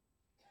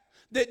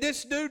 That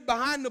this dude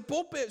behind the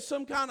pulpit is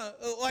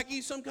like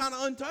he's some kind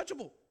of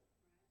untouchable.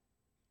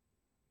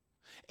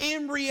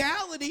 In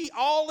reality,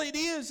 all it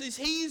is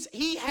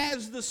he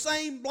has the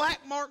same black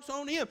marks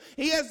on him.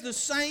 He has the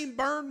same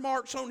burn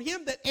marks on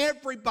him that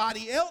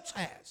everybody else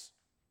has.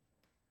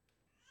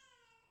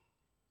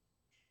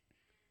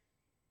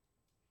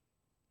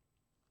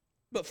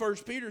 But 1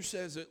 Peter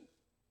says it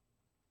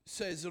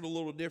a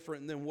little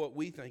different than what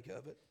we think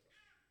of it.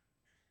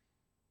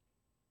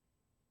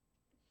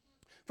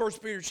 1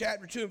 Peter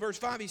chapter 2 and verse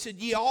 5, he said,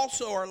 ye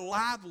also are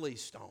lively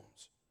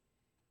stones,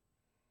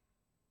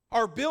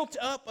 are built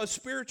up a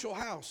spiritual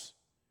house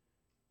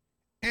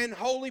and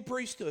holy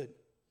priesthood,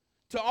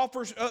 to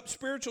offer up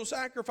spiritual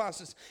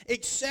sacrifices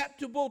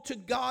acceptable to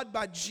God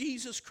by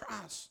Jesus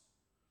Christ.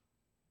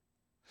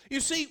 You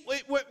see,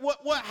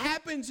 what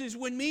happens is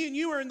when me and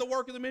you are in the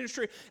work of the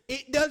ministry,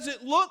 it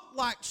doesn't look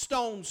like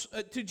stones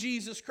to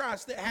Jesus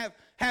Christ that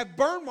have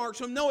burn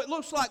marks on them. No, it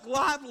looks like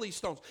lively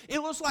stones. It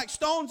looks like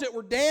stones that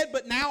were dead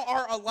but now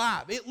are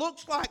alive. It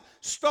looks like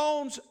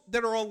stones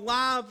that are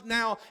alive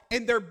now,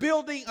 and they're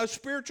building a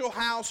spiritual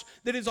house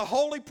that is a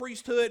holy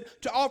priesthood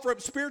to offer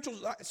up spiritual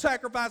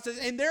sacrifices,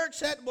 and they're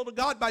acceptable to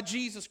God by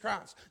Jesus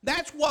Christ.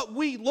 That's what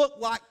we look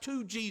like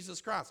to Jesus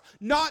Christ.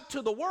 Not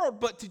to the world,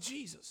 but to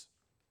Jesus.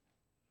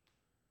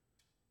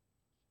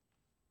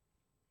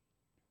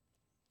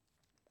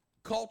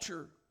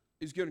 Culture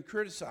is going to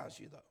criticize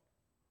you, though.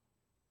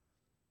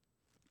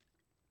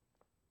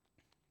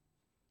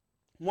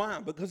 Why?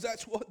 Because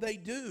that's what they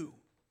do.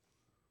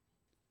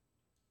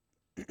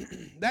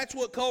 That's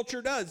what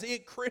culture does.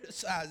 It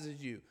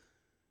criticizes you.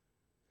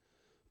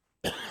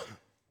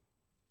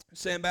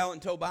 Sanballat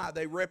and Tobiah,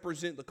 they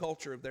represent the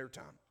culture of their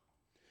time.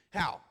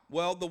 How?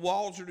 Well, the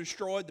walls are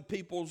destroyed. The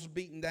people's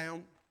beaten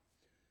down.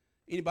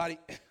 Anybody?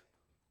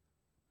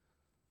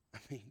 I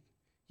mean,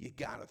 you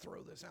got to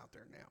throw this out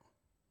there now.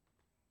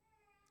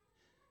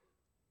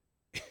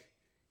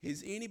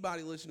 Is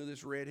anybody listening to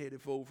this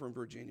redheaded fool from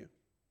Virginia?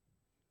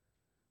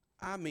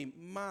 I mean,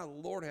 my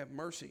Lord have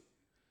mercy.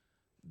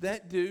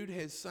 That dude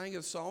has sang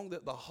a song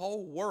that the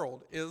whole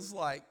world is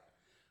like,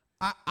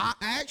 I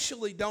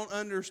actually don't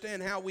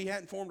understand how we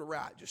hadn't formed a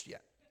riot just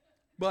yet.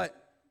 But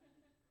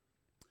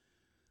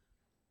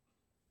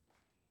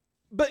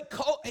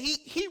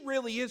he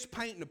really is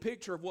painting a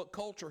picture of what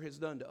culture has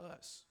done to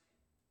us.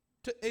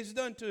 It's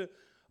done to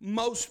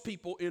most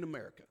people in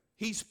America.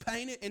 He's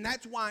painted, and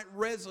that's why it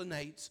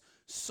resonates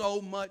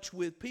so much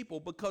with people,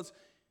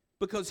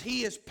 because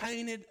he has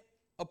painted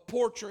a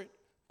portrait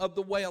of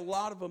the way a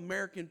lot of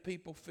American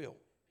people feel.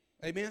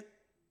 Amen? Does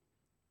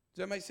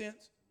that make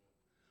sense?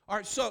 All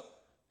right,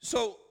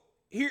 so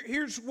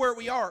here's where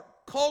we are.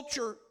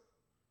 Culture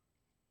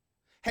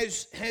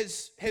has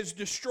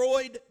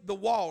destroyed the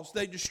walls.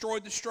 They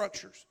destroyed the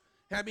structures.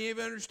 How many of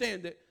you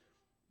understand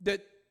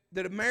that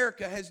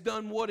America has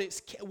done what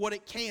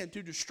it can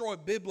to destroy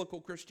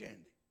biblical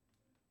Christianity?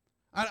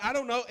 I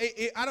don't know.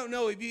 I don't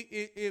know if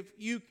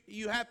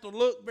you have to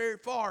look very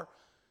far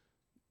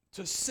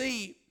to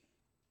see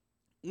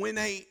when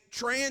a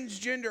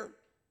transgender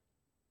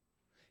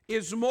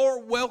is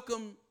more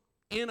welcome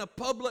in a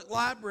public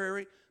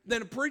library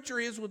than a preacher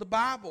is with the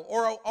Bible,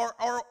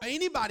 or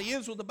anybody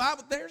is with the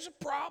Bible. There's a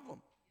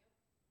problem.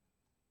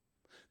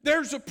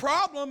 There's a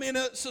problem in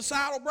a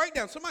societal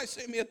breakdown. Somebody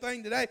sent me a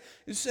thing today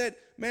and said,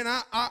 man,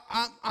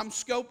 I'm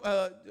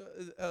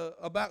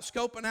about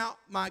scoping out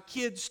my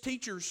kids'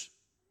 teachers,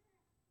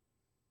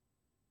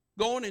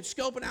 going and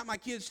scoping out my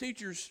kids'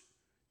 teachers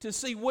to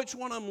see which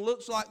one of them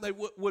looks like they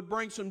would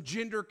bring some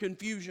gender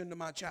confusion to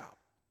my child.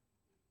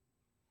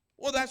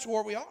 Well, that's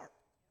where we are.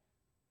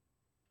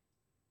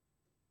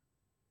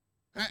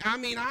 I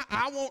mean, I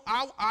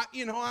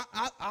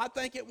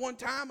think at one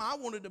time I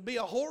wanted to be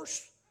a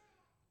horse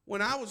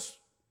when I was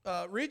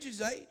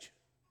Ridge's age.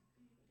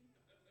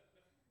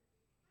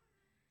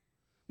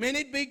 Man,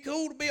 it'd be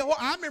cool to be a horse.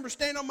 I remember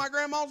standing on my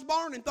grandma's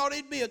barn and thought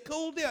it'd be a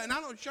cool deal. And I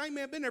don't shame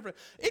me, I've been there for.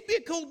 It'd be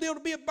a cool deal to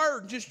be a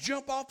bird and just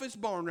jump off this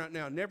barn right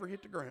now and never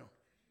hit the ground.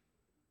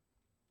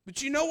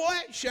 But you know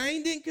what?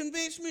 Shane didn't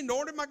convince me,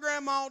 nor did my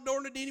grandma,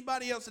 nor did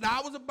anybody else, that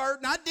I was a bird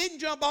and I didn't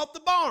jump off the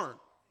barn.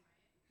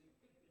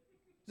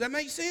 Does that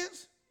make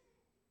sense?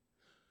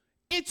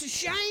 It's a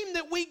shame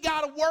that we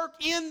got to work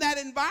in that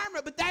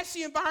environment, but that's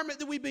the environment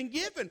that we've been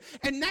given.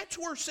 And that's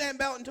where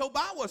Sanballat and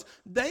Tobiah was.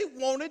 They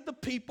wanted the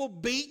people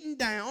beaten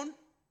down,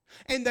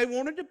 and they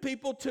wanted the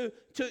people to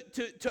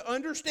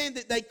understand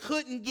that they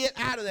couldn't get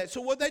out of that.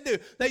 So what they do?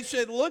 They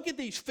said, look at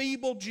these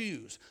feeble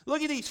Jews.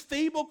 Look at these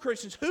feeble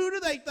Christians. Who do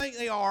they think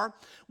they are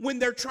when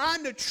they're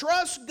trying to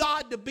trust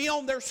God to be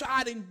on their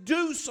side and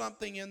do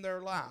something in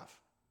their life?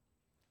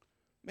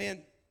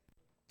 Man,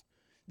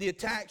 the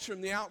attacks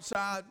from the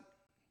outside,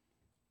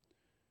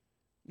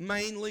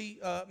 mainly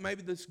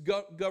maybe this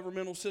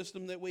governmental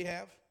system that we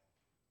have.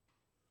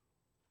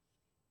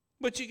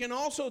 But you can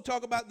also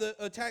talk about the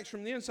attacks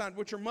from the inside,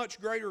 which are much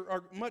greater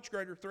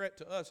threat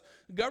to us.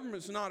 The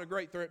government's not a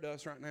great threat to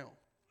us right now.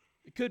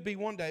 It could be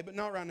one day, but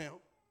not right now.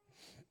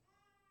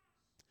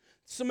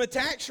 Some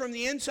attacks from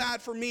the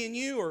inside for me and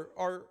you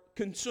are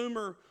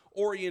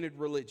consumer-oriented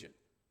religion.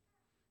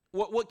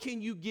 What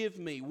can you give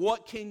me?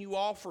 What can you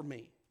offer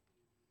me?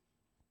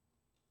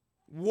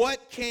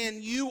 What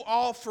can you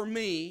offer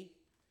me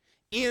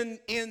in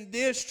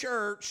this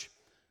church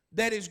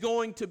that is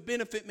going to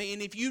benefit me?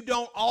 And if you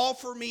don't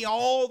offer me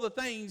all the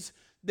things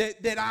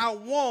that I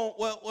want,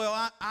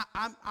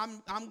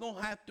 I'm going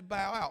to have to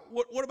bow out.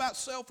 What about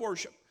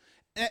self-worship?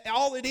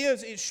 All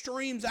it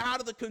streams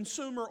out of the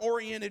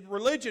consumer-oriented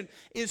religion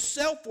is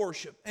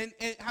self-worship. And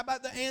how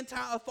about the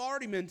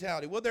anti-authority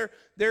mentality? Well,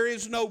 there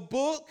is no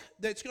book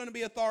that's going to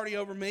be authority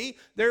over me.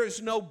 There is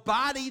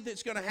nobody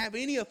that's going to have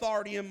any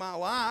authority in my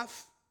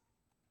life,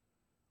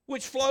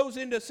 which flows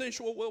into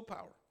sensual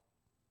willpower,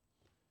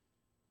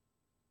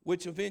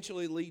 which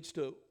eventually leads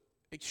to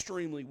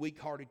extremely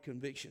weak-hearted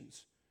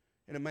convictions.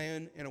 And a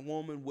man and a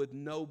woman with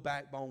no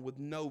backbone, with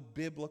no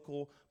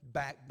biblical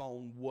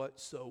backbone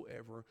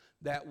whatsoever,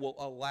 that will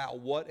allow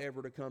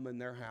whatever to come in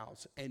their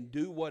house and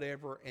do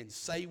whatever and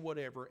say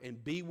whatever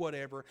and be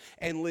whatever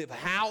and live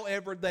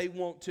however they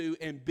want to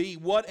and be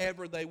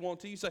whatever they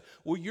want to. You say,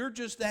 well, you're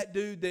just that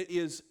dude that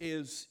is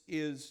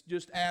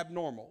just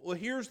abnormal. Well,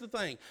 here's the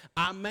thing.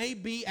 I may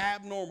be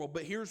abnormal,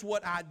 but here's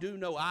what I do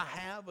know. I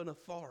have an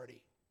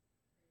authority,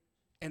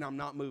 and I'm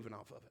not moving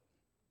off of it.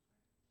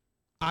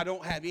 I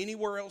don't have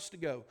anywhere else to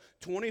go.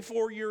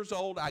 24 years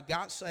old, I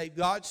got saved.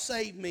 God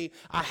saved me.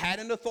 I had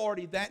an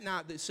authority that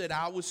night that said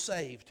I was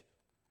saved.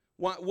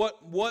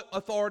 What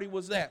authority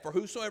was that? For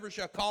whosoever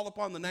shall call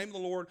upon the name of the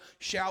Lord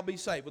shall be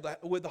saved.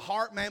 With the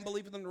heart man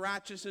believeth unto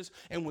righteousness,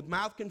 and with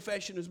mouth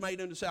confession is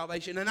made unto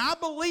salvation. And I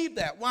believe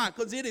that. Why?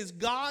 Because it is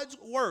God's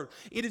word.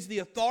 It is the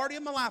authority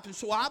of my life. And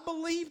so I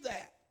believe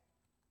that.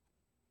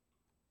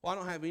 Well, I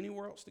don't have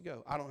anywhere else to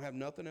go. I don't have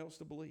nothing else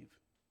to believe.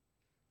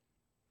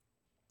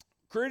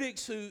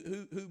 Critics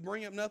who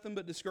bring up nothing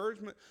but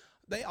discouragement,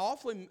 they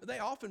often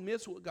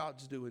miss what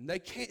God's doing. They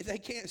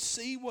can't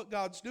see what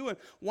God's doing.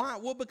 Why?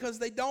 Well, because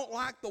they don't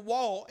like the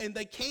wall, and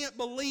they can't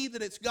believe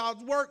that it's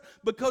God's work,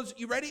 because,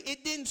 you ready?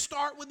 It didn't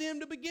start with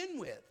them to begin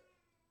with.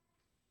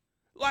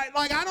 Like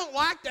I don't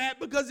like that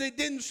because it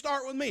didn't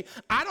start with me.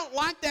 I don't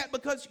like that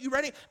because, you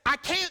ready? I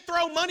can't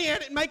throw money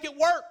at it and make it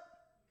work.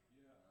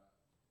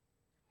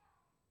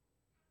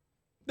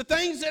 The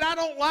things that I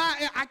don't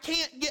like, I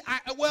can't get,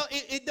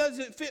 it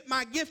doesn't fit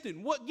my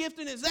gifting. What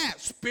gifting is that?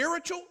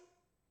 Spiritual?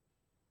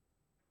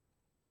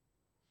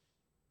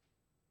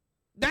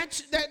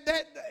 That's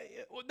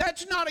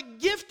not a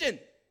gifting.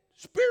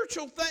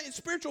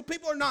 Spiritual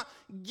people are not,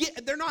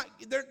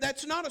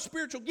 that's not a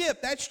spiritual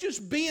gift. That's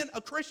just being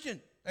a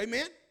Christian.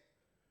 Amen?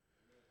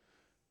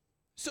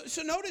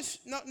 So notice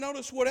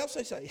what else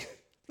they say.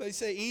 They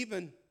say,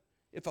 even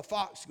if a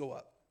fox go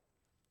up.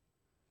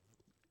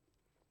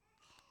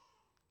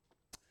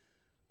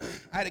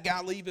 I had a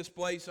guy leave this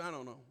place, I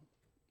don't know,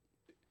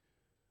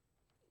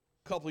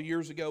 a couple of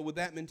years ago with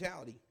that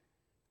mentality,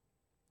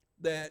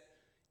 that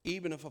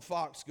even if a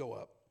fox go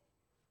up,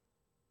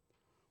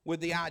 with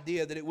the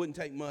idea that it wouldn't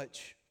take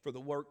much for the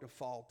work to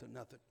fall to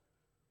nothing.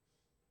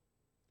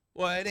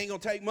 Well, it ain't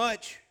going to take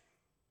much.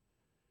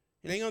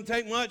 It ain't going to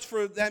take much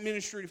for that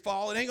ministry to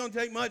fall. It ain't going to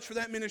take much for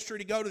that ministry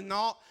to go to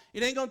naught.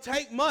 It ain't going to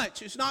take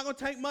much. It's not going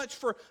to take much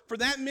for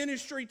that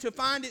ministry to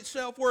find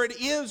itself where it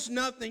is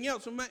nothing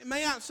else. So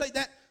may I say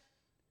that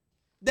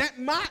That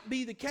might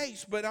be the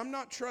case, but I'm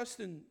not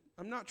trusting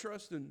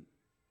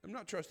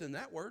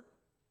that word.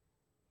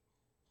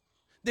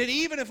 That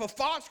even if a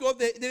fox go up,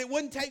 that it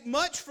wouldn't take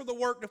much for the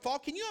work to fall.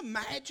 Can you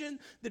imagine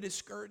the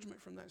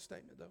discouragement from that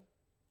statement, though?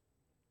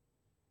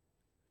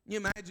 Can you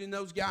imagine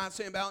those guys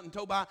saying about in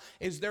Tobiah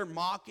as they're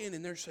mocking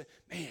and they're saying,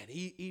 man,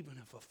 even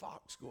if a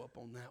fox go up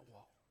on that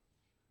wall.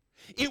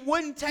 It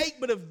wouldn't take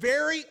but a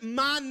very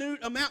minute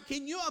amount.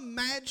 Can you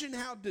imagine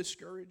how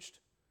discouraged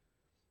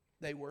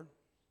they were?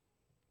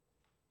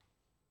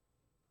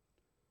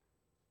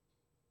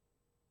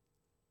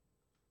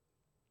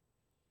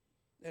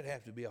 That'd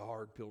have to be a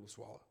hard pill to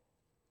swallow.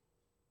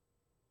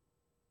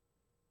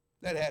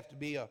 That'd have to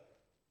be a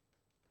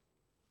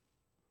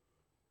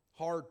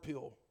hard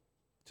pill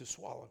to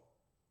swallow.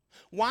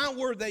 Why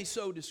were they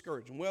so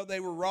discouraged? Well,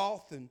 they were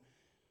wroth and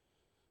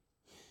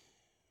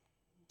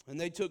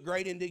they took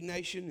great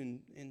indignation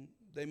and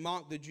they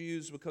mocked the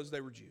Jews because they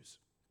were Jews,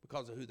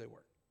 because of who they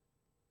were.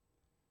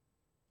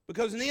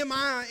 Because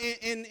Nehemiah,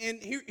 and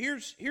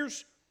here's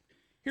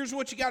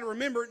what you got to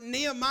remember.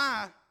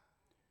 Nehemiah,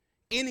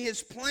 in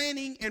his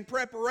planning and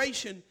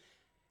preparation,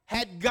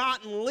 had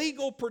gotten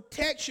legal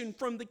protection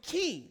from the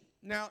king.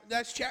 Now,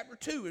 that's chapter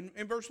 2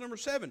 in verse number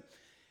 7.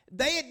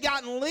 They had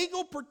gotten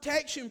legal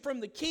protection from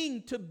the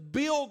king to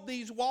build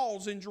these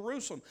walls in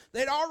Jerusalem.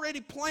 They'd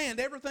already planned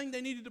everything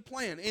they needed to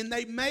plan, and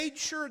they made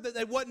sure that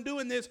they wasn't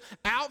doing this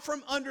out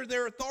from under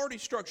their authority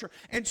structure.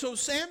 And so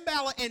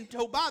Sanballat and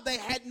Tobiah, they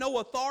had no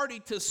authority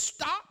to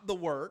stop the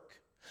work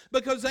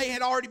because they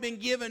had already been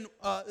given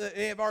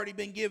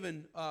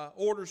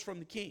orders from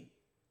the king.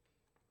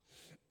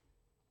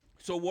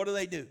 So what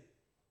do?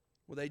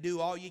 Well, they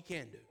do all you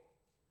can do.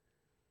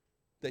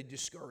 They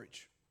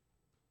discourage.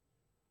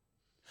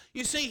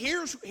 You see,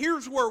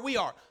 here's where we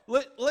are.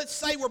 Let's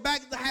say we're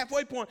back at the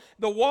halfway point.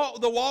 The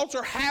walls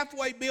are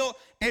halfway built,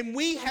 and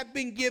we have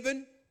been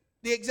given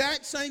the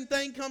exact same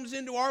thing comes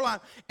into our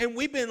life, and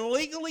we've been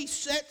legally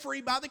set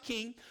free by the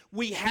king.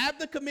 We have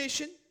the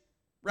commission,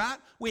 right?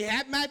 We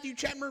have Matthew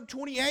chapter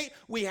 28.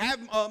 We have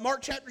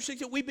Mark chapter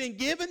 6. We've been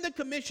given the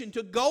commission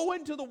to go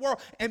into the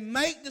world and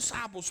make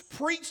disciples,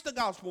 preach the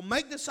gospel,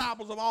 make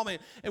disciples of all men.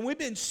 And we've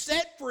been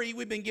set free.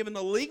 We've been given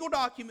the legal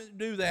document to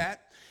do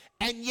that.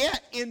 And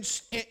yet, and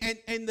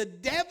the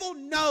devil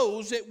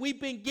knows that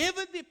we've been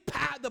given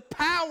the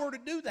power to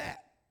do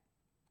that.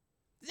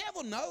 The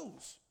devil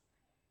knows.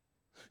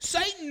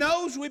 Satan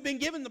knows we've been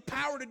given the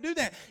power to do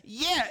that.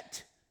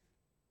 Yet,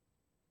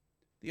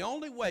 the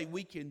only way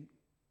we can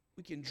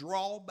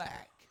draw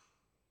back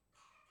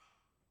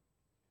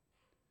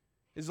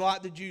is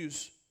like the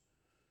Jews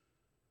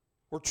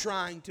were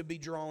trying to be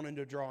drawn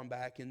into drawing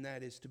back, and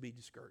that is to be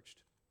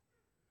discouraged.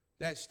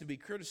 That's to be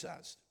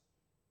criticized.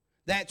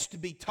 That's to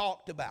be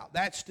talked about.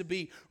 That's to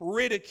be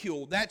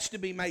ridiculed. That's to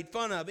be made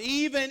fun of.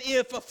 Even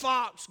if a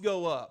fox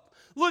go up.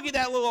 Look at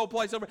that little old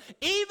place over.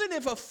 Even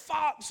if a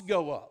fox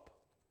go up.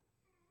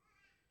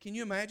 Can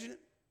you imagine it?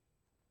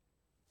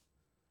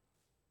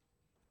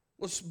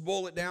 Let's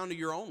boil it down to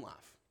your own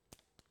life.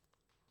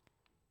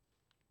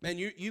 Man,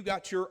 you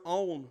got your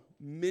own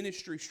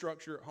ministry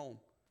structure at home.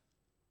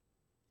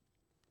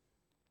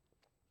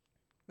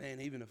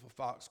 Man, even if a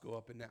fox go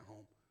up in that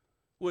home,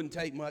 wouldn't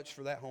take much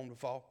for that home to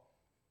fall.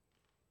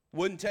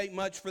 Wouldn't take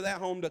much for that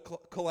home to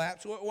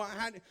collapse.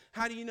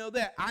 How do you know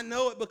that? I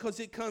know it because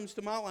it comes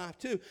to my life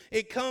too.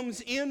 It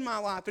comes in my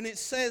life, and it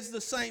says the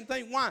same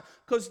thing. Why?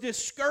 Because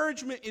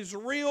discouragement is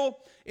real.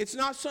 It's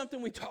not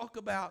something we talk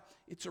about.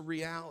 It's a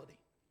reality.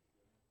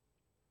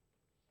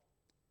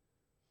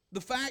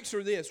 The facts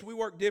are this. We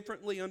work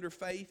differently under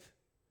faith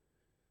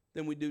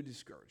than we do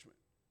discouragement.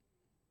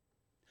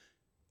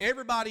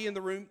 Everybody in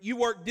the room, you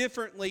work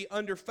differently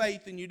under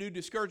faith than you do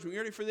discouragement. You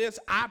ready for this?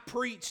 I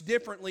preach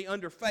differently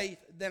under faith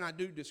than I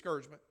do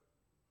discouragement.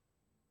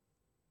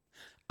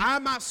 I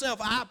myself,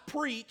 I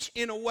preach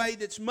in a way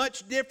that's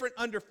much different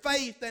under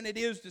faith than it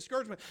is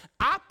discouragement.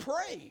 I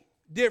pray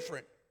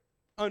different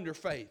under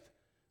faith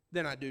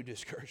than I do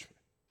discouragement.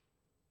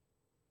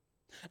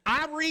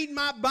 I read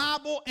my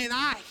Bible and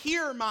I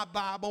hear my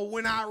Bible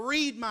when I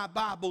read my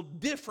Bible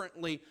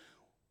differently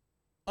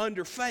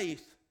under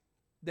faith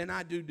than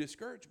I do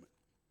discouragement.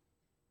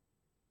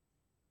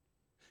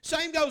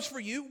 Same goes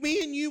for you.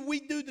 Me and you, we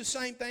do the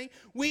same thing.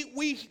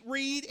 We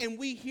read and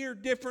we hear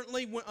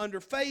differently under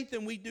faith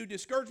than we do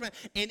discouragement.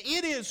 And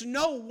it is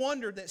no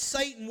wonder that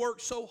Satan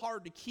works so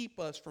hard to keep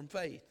us from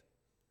faith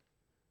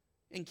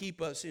and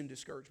keep us in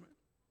discouragement.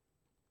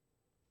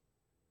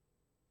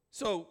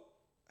 So,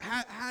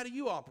 how do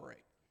you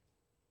operate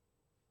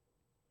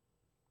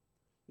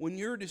when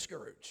you're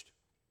discouraged?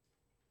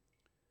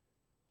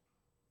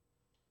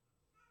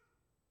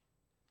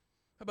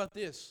 How about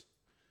this?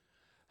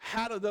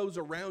 How do those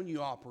around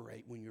you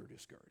operate when you're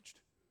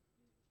discouraged?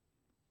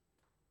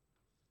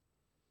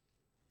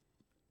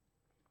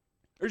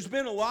 There's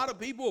been a lot of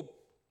people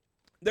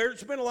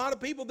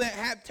that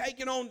have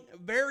taken on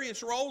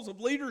various roles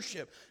of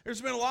leadership.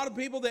 There's been a lot of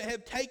people that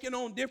have taken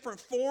on different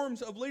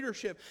forms of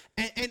leadership.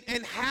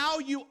 And how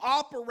you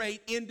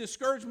operate in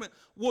discouragement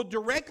will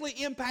directly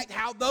impact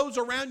how those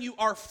around you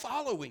are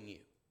following you.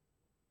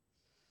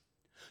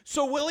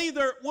 So we'll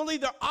either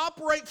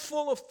operate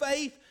full of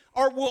faith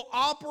or we'll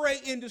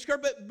operate in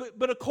discouragement.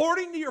 But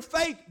according to your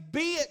faith,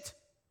 be it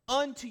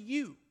unto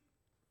you.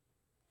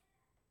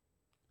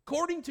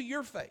 According to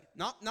your faith,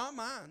 not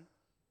mine.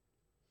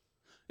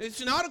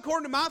 It's not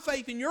according to my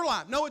faith in your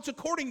life. No, it's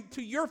according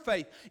to your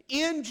faith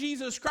in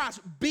Jesus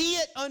Christ. Be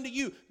it unto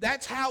you.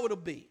 That's how it'll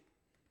be.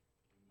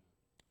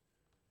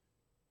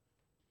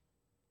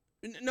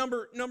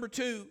 Number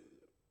 2,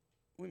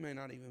 we may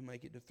not even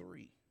make it to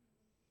 3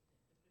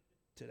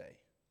 today.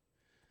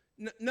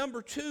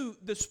 Number 2,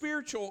 the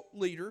spiritual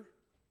leader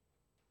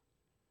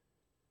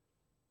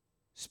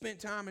spent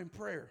time in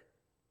prayer.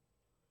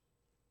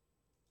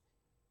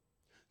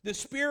 The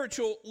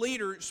spiritual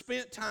leader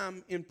spent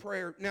time in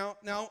prayer. Now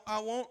I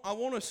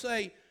want to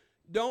say,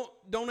 don't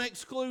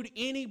exclude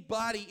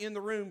anybody in the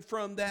room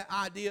from that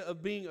idea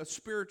of being a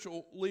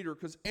spiritual leader,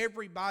 because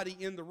everybody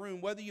in the room,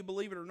 whether you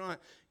believe it or not,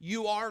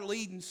 you are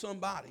leading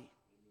somebody.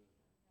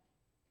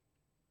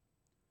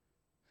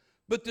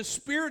 But the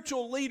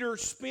spiritual leader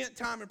spent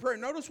time in prayer.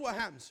 Notice what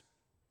happens.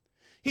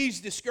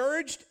 He's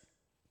discouraged.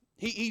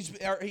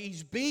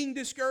 He's being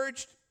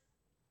discouraged.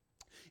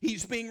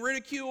 He's being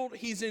ridiculed.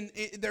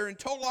 They're in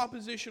total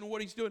opposition to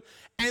what he's doing.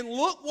 And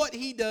look what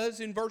he does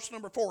in verse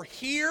number 4.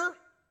 Hear,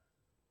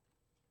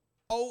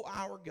 O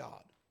our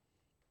God.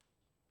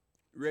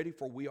 Ready?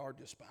 For we are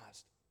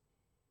despised.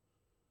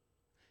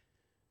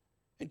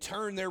 And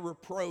turn their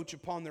reproach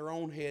upon their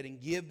own head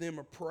and give them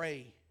a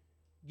prey.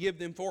 Give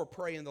them for a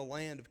prey in the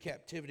land of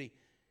captivity.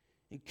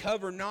 And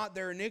cover not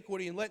their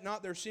iniquity, and let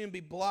not their sin be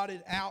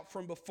blotted out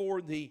from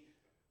before thee.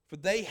 For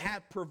they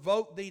have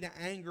provoked thee to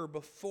anger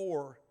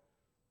before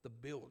the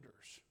builders.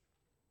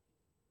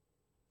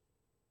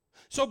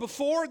 So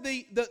before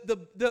the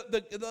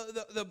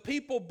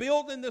people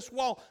building this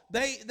wall,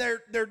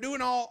 they're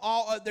doing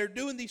they're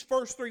doing these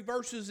first 3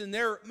 verses, and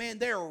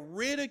they're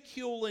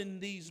ridiculing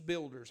these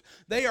builders.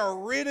 They are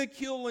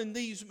ridiculing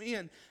these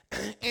men.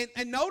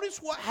 And notice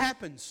what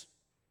happens.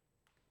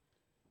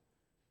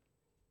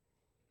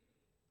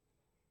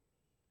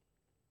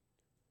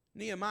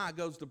 Nehemiah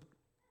goes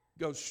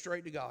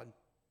straight to God.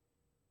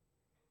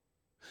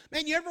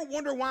 Man, you ever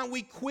wonder why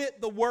we quit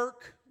the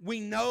work we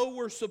know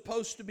we're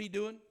supposed to be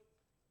doing?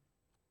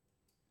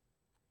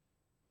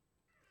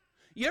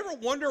 You ever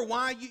wonder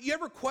why, you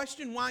ever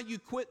question why you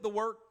quit the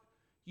work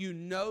you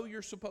know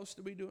you're supposed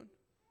to be doing?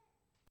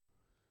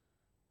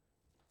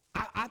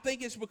 I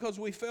think it's because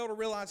we fail to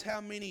realize how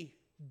many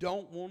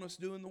don't want us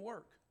doing the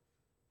work.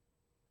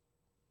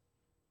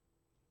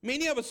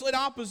 Many of us let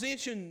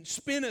opposition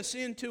spin us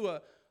into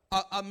a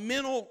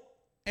mental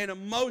and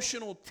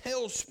emotional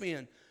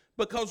tailspin,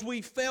 because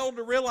we fail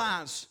to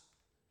realize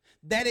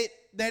that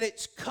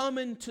it's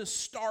coming to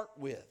start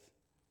with.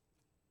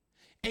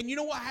 And you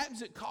know what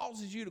happens? It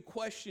causes you to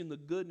question the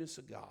goodness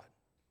of God.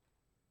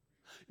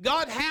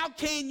 God, how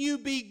can you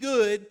be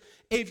good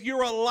if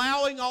you're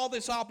allowing all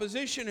this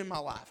opposition in my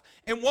life?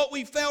 And what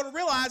we fail to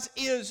realize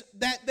is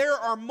that there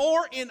are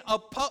more in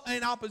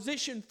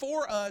opposition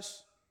for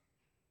us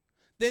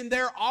than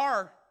there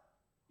are,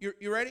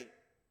 you ready?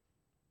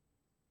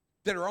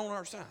 That are on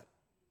our side.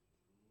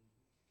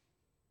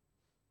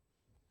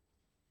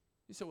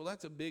 You say, well,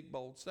 that's a big,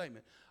 bold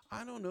statement.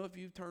 I don't know if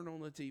you've turned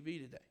on the TV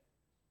today.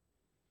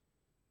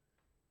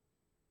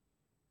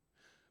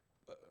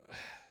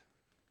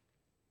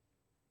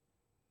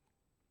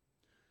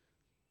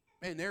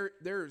 Man,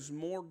 there's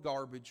more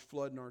garbage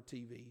flooding our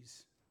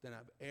TVs than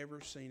I've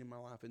ever seen in my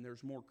life. And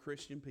there's more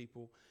Christian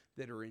people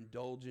that are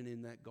indulging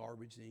in that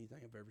garbage than anything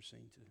I've ever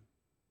seen too.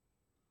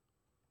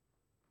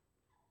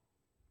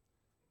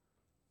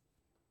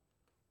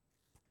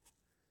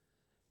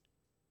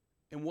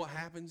 And what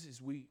happens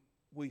is we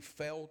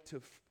fail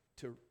to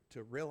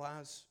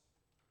realize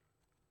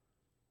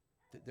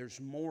that there's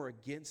more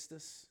against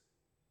us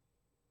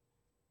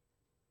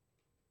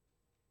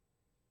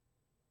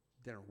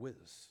than are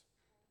with us.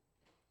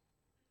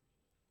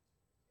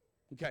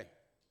 Okay.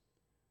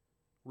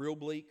 Real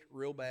bleak,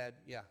 real bad.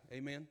 Yeah,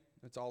 amen.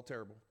 That's all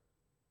terrible.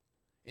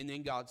 And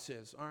then God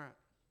says, all right.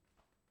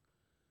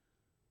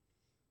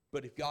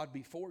 But if God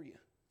be for you.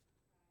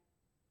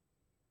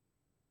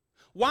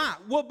 Why?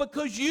 Well,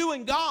 because you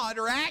and God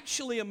are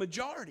actually a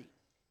majority.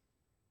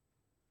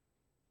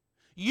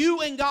 You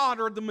and God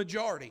are the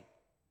majority.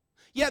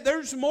 Yeah,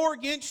 there's more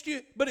against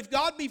you, but if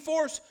God be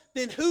for us,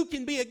 then who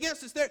can be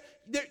against us?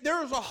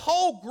 There's a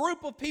whole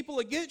group of people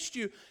against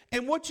you,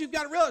 and what you've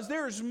got to realize,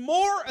 there's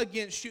more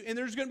against you, and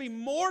there's going to be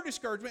more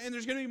discouragement, and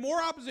there's going to be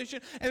more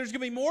opposition, and there's going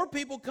to be more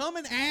people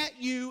coming at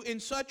you in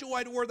such a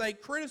way to where they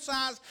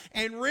criticize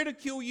and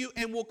ridicule you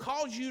and will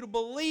cause you to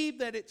believe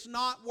that it's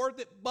not worth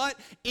it. But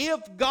if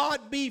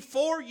God be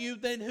for you,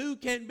 then who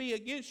can be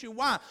against you?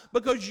 Why?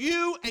 Because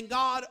you and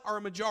God are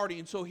a majority.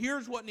 And so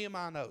here's what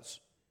Nehemiah knows.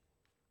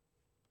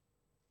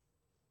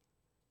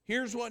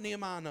 Here's what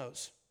Nehemiah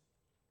knows.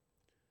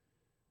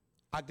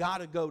 I got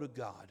to go to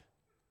God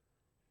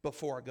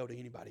before I go to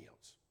anybody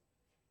else.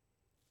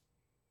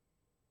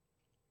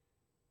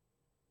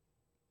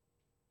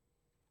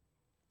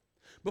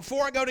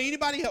 Before I go to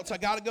anybody else, I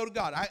got to go to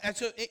God.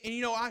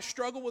 I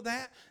struggle with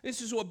that.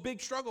 This is a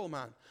big struggle of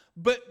mine.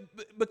 But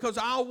because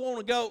I want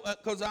to go,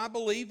 because I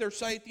believe there's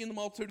safety in the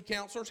multitude of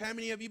counselors. How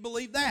many of you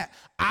believe that?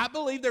 I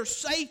believe there's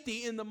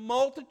safety in the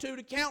multitude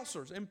of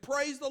counselors. And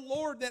praise the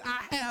Lord that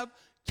I have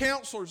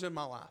counselors in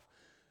my life.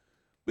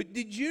 But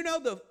did you know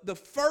the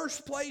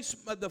first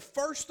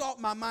thought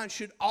my mind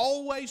should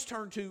always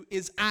turn to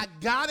is I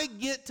got to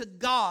get to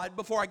God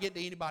before I get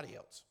to anybody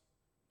else.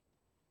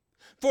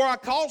 Before I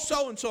call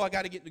so-and-so, I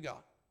got to get to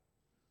God.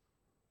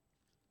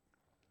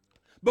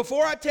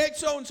 Before I text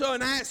so-and-so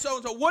and ask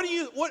so-and-so, what do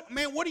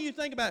you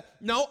think about it?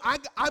 No,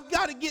 I've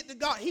got to get to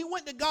God. He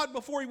went to God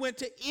before he went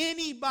to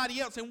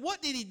anybody else. And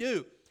what did he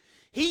do?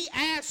 He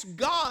asked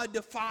God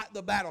to fight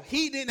the battle.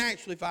 He didn't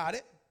actually fight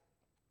it.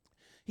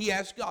 He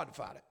asked God to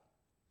fight it.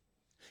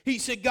 He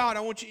said, God,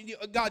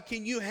 God,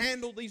 can you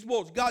handle these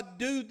boys? God,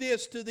 do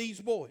this to these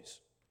boys.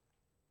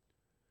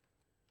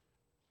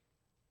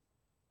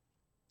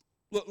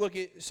 Look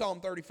at Psalm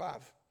 35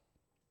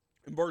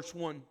 in verse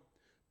 1.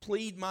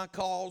 Plead my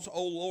cause,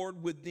 O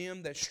Lord, with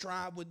them that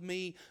strive with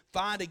me.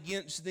 Fight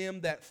against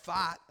them that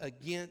fight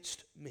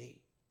against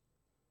me.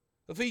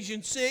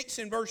 Ephesians 6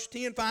 in verse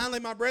 10.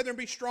 Finally, my brethren,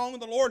 be strong in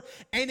the Lord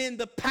and in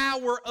the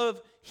power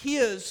of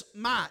his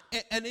might.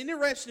 An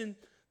interesting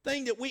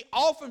thing that we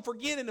often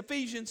forget in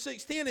Ephesians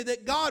 6:10 is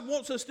that God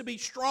wants us to be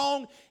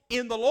strong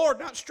in the Lord,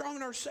 not strong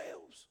in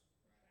ourselves.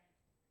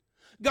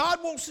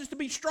 God wants us to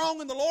be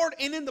strong in the Lord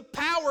and in the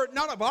power,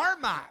 not of our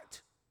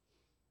might,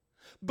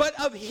 but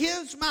of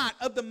his might,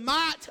 of the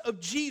might of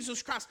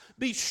Jesus Christ.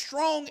 Be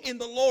strong in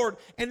the Lord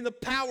and in the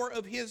power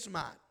of his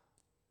might.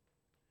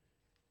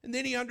 And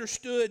then he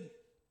understood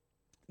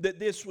that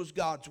this was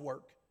God's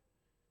work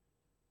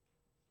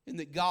and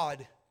that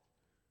God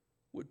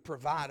would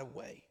provide a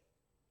way.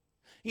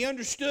 He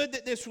understood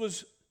that this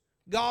was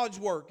God's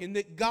work and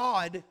that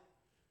God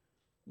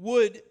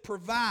would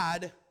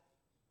provide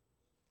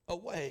a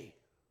way.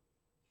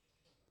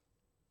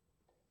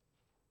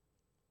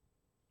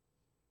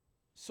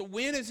 So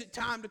when is it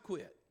time to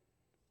quit?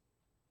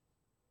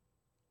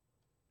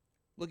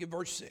 Look at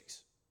verse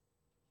 6.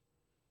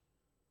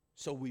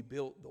 So we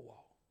built the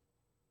wall.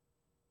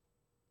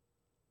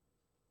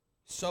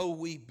 So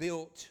we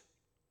built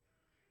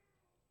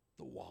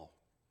the wall.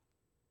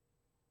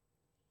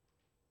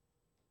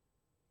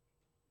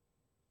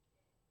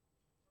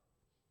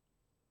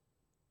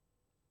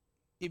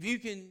 If you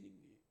can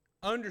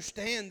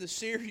understand the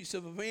series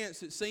of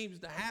events that seems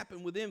to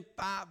happen within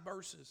 5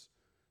 verses,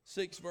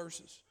 6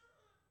 verses.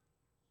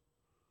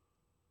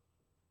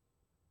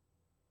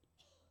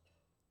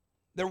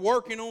 They're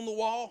working on the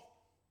wall.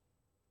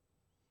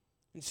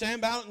 And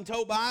Sanballat and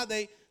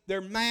Tobiah,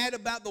 they're mad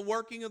about the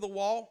working of the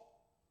wall.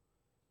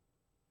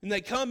 And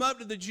they come up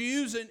to the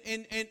Jews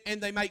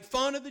and they make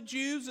fun of the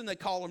Jews and they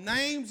call them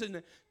names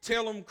and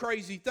tell them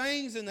crazy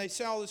things and they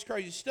say all this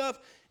crazy stuff.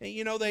 And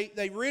you know,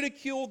 they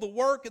ridicule the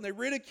work and they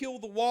ridicule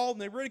the wall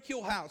and they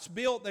ridicule how it's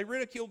built. They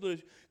ridicule the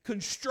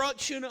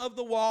construction of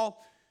the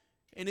wall.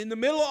 And in the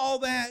middle of all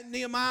that,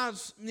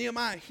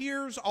 Nehemiah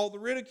hears all the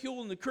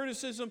ridicule and the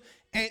criticism,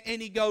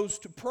 and he goes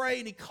to pray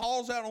and he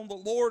calls out on the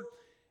Lord.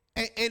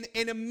 And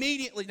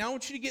immediately, now I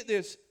want you to get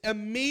this,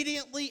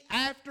 immediately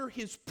after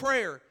his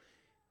prayer,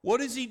 what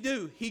does he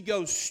do? He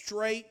goes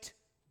straight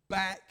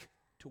back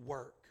to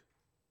work.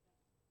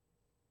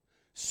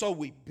 So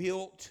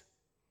built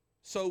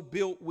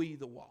we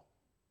the wall.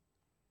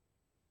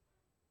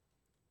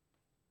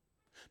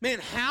 Man,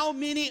 how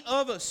many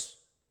of us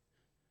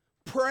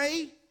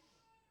pray?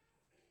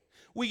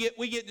 We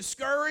get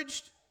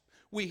discouraged.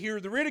 We hear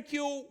the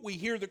ridicule. We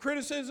hear the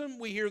criticism.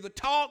 We hear the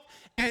talk.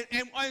 And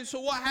so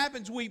what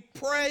happens? We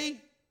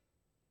pray.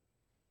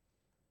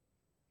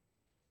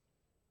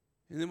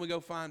 And then we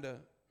go find a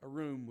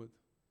room with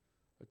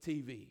a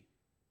TV.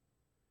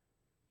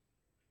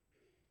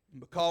 And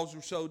because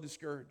we're so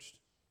discouraged,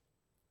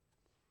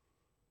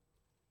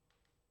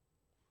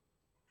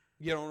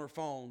 we get on our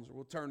phones or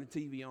we'll turn the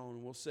TV on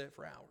and we'll sit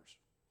for hours.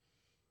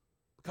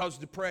 Because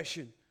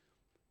depression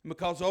and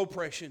because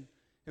oppression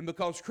and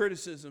because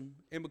criticism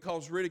and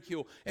because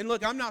ridicule. And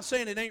look, I'm not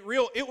saying it ain't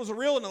real. It was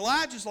real in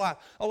Elijah's life.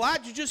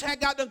 Elijah just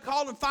had got done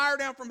calling fire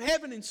down from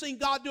heaven and seen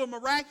God do a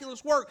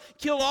miraculous work.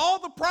 Kill all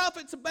the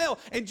prophets of Baal.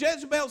 And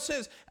Jezebel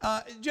says,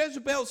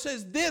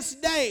 this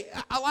day,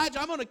 Elijah,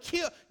 I'm going to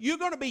kill. You're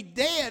going to be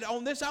dead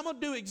on this. I'm going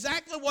to do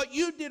exactly what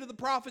you did to the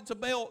prophets of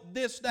Baal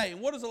this day.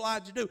 And what does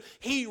Elijah do?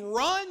 He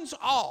runs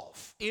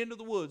off into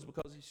the woods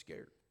because he's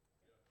scared.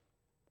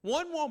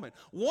 One woman,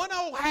 one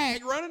old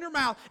hag running her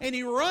mouth, and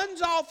he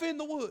runs off in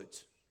the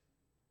woods.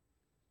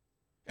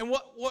 And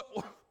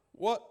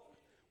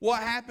what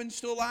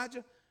happens to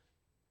Elijah?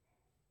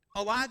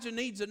 Elijah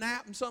needs a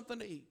nap and something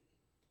to eat.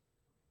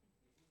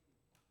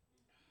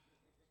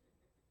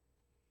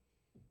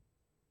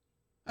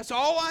 That's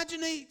all Elijah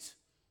needs.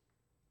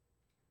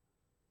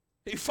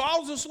 He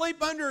falls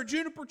asleep under a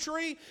juniper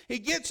tree. He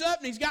gets up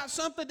and he's got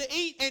something to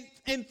eat,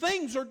 and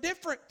things are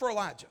different for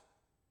Elijah.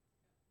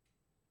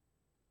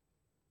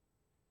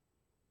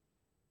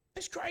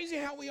 It's crazy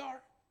how we are.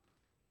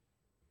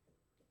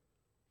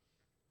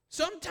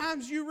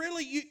 Sometimes you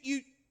really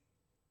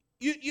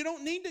you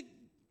don't need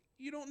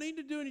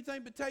to do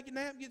anything but take a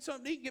nap, get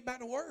something to eat, and get back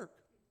to work.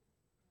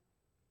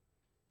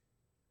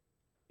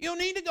 You don't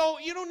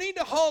need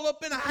to haul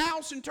up in a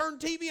house and turn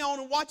TV on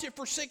and watch it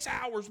for 6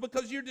 hours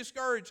because you're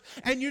discouraged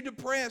and you're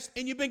depressed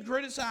and you've been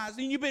criticized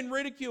and you've been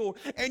ridiculed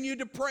and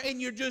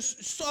you're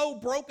just so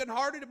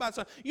brokenhearted about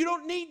something. You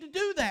don't need to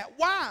do that.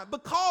 Why?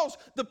 Because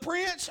the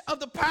prince of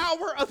the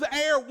power of the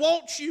air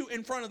wants you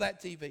in front of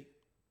that TV.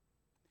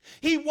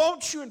 He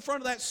wants you in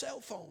front of that cell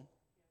phone.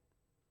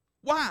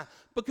 Why?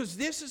 Because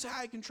this is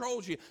how he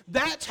controls you.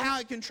 That's how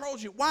he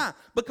controls you. Why?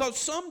 Because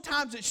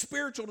sometimes it's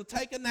spiritual to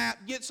take a nap,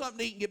 get something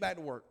to eat, and get back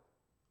to work.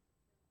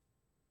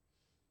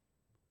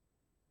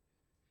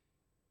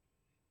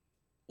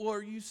 Well,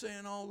 are you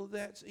saying all of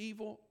that's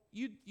evil?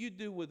 You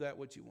do with that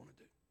what you want to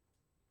do.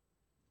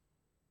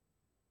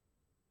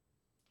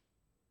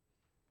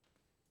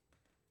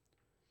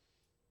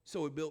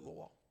 So we built the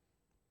wall.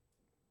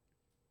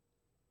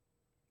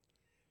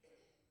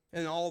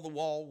 And all the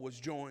wall was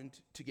joined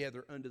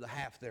together unto the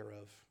half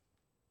thereof.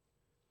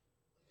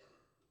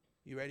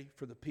 You ready?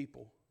 For the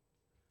people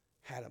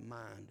had a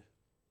mind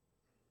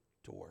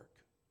to work.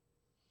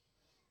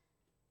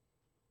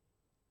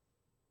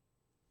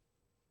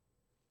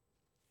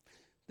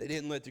 They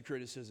didn't let the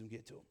criticism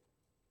get to them.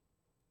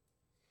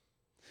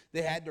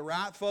 They had the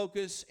right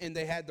focus and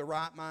they had the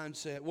right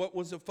mindset. What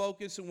was the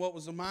focus and what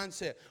was the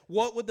mindset?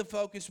 What would the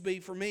focus be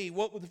for me?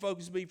 What would the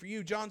focus be for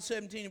you? John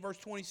 17 and verse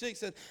 26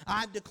 says,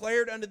 I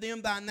declared unto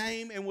them thy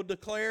name and will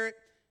declare it,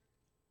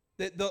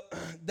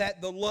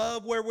 that the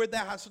love wherewith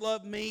thou hast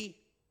loved me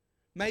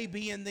may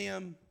be in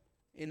them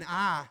and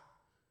I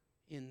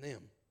in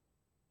them.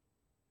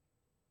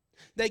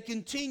 They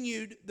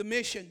continued the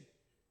mission.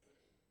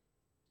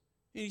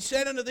 And he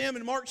said unto them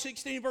in Mark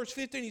 16, verse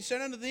 15, he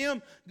said unto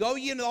them, go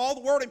ye into all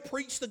the world and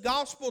preach the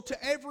gospel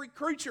to every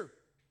creature.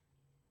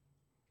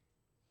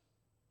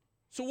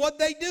 So what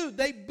they do,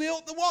 they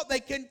built the wall. They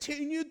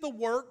continued the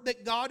work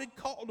that God had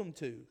called them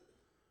to.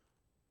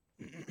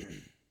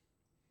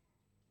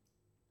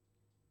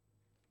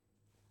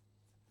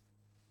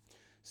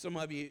 Some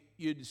of you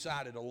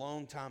decided a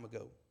long time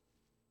ago,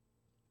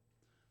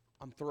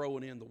 I'm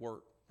throwing in the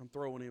work. I'm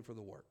throwing in for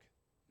the work.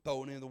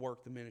 Throwing in the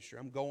work, the ministry.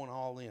 I'm going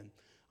all in.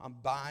 I'm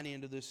buying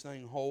into this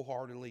thing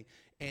wholeheartedly.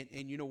 And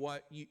you know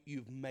what?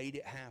 You've made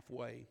it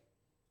halfway.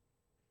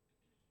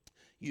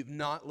 You've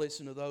not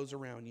listened to those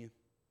around you.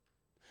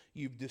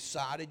 You've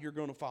decided you're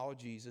going to follow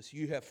Jesus.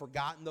 You have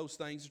forgotten those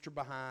things that are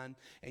behind,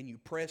 and you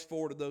press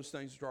forward to those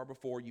things that are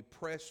before. You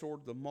press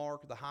toward the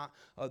mark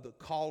of the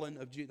calling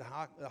of the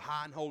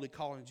high and holy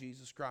calling of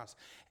Jesus Christ.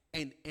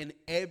 And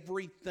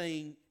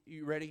everything,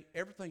 you ready?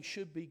 Everything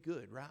should be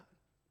good, right?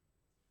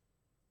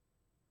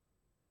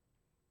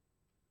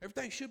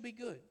 Everything should be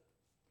good.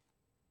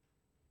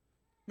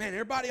 Man,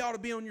 everybody ought to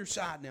be on your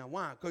side now.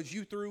 Why? Because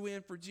you threw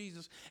in for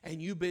Jesus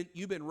and you've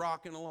been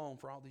rocking along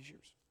for all these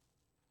years.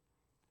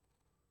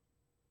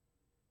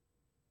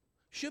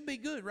 Should be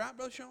good, right,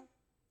 Brother Sean?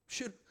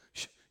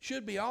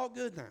 Should be all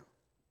good now.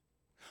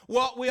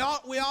 Well, we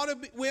ought to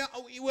be.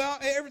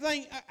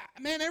 Everything.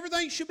 Man,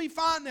 everything should be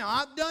fine now.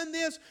 I've done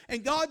this,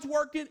 and God's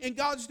working, and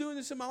God's doing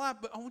this in my life.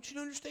 But I want you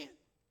to understand,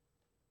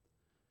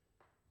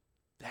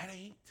 that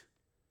ain't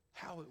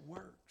how it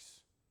works.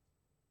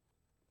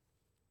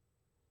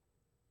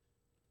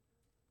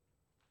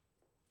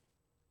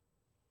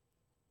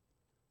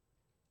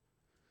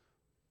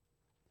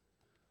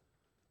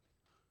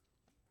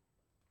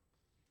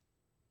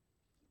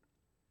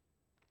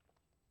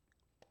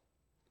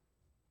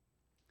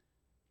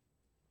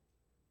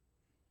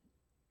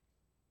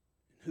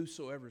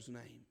 Whosoever's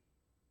name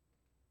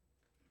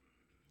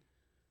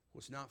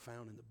was not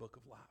found in the book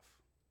of life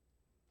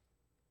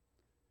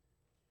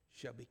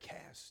shall be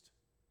cast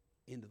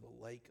into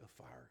the lake of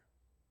fire.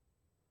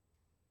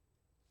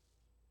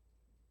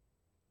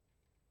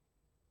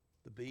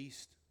 The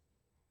beast,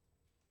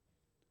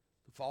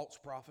 the false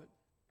prophet,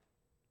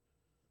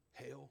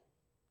 hell.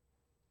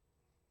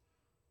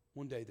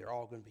 One day they're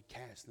all going to be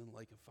cast in the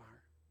lake of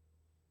fire.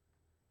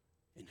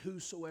 And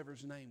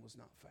whosoever's name was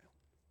not found.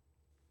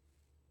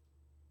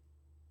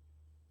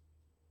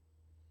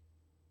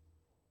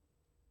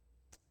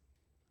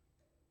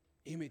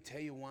 Let me tell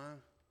you why.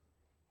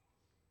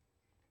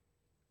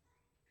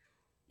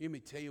 Let me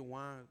tell you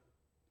why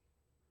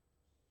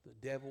the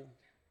devil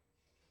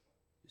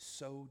is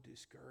so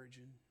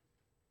discouraging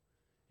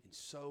and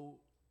so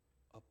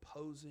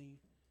opposing,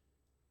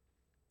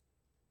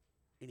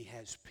 and he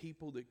has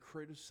people that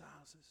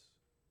criticize us.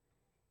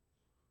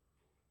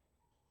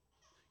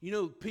 You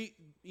know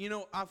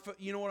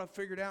what I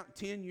figured out?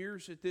 10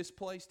 years at this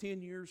place,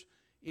 10 years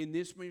in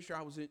this ministry.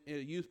 I was a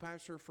youth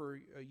pastor for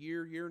a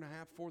year and a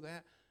half before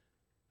that.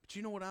 But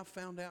you know what I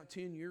found out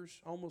 10 years,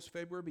 almost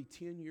February, be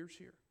 10 years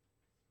here?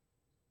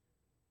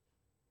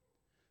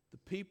 The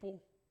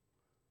people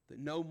that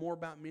know more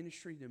about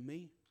ministry than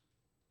me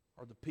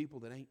are the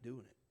people that ain't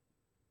doing it.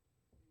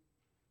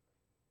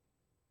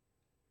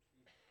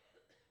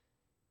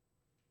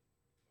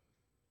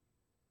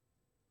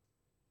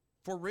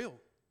 For real.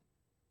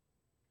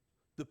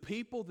 The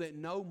people that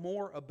know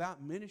more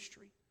about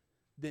ministry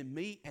than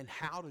me and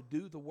how to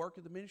do the work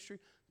of the ministry,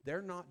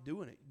 they're not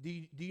doing it.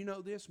 Do you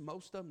know this?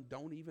 Most of them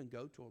don't even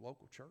go to a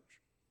local church.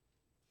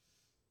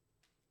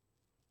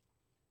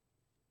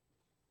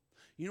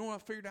 You know what I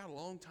figured out a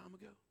long time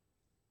ago?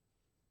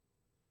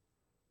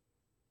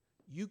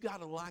 You got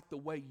to like the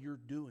way you're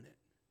doing it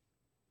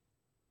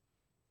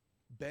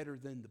better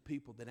than the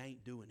people that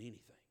ain't doing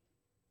anything.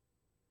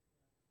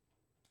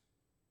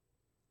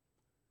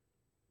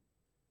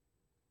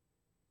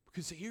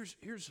 Because here's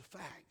the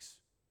facts.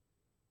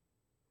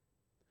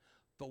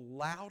 The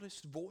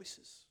loudest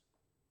voices,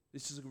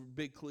 this is a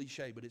big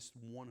cliche, but it's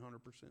 100%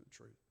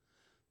 true.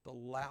 The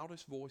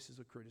loudest voices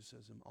of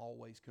criticism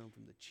always come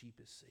from the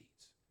cheapest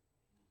seats.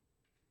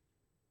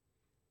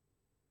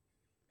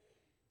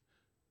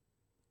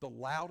 The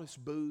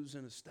loudest boos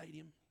in a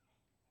stadium,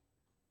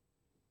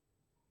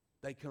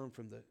 they come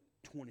from the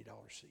 $20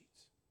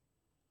 seats.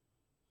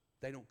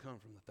 They don't come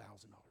from the $1,000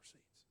 seats.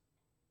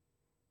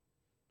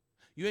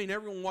 You ain't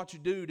ever going to watch a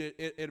dude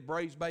at a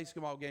Braves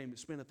basketball game that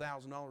spent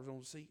 $1,000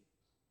 on a seat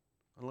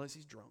unless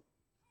he's drunk.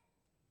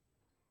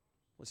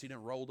 Unless he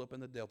done rolled up in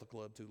the Delta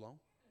Club too long.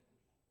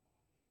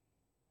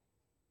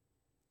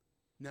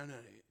 No.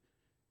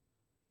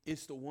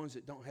 It's the ones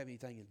that don't have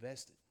anything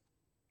invested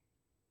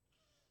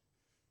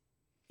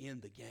in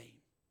the game.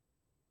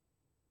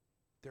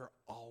 They're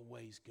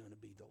always going to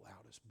be the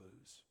loudest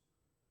boos.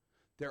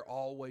 They're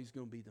always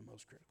going to be the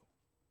most critical.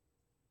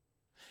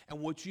 And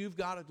what you've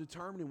got to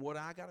determine and what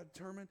I got to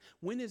determine,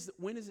 when is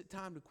it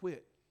time to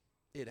quit?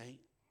 It ain't.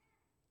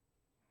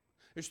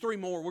 There's three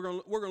more. We're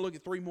gonna look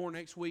at three more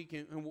next week,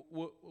 and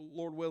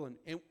Lord willing.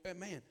 And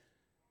man,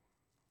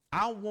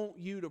 I want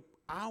you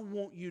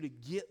to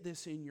get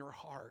this in your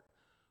heart.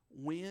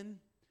 When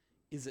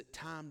is it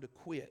time to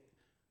quit?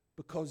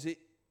 Because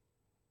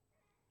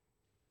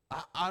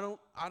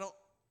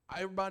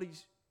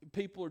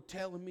people are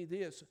telling me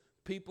this.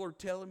 People are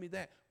telling me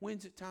that.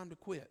 When's it time to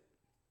quit?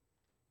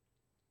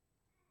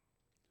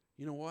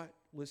 You know what?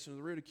 Listen to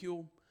the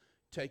ridicule.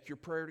 Take your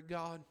prayer to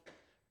God.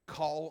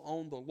 Call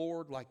on the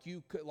Lord like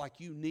you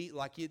need,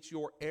 like it's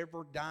your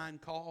ever dying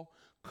call.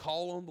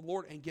 Call on the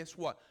Lord, and guess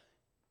what?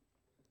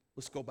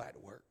 Let's go back to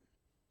work.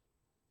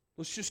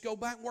 Let's just go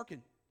back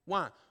working.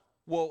 Why?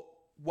 Well,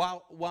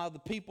 while the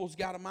people's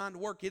got a mind to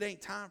work, it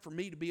ain't time for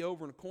me to be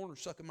over in a corner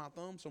sucking my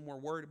thumb somewhere,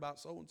 worried about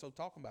so and so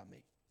talking about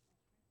me.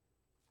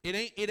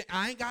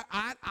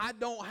 I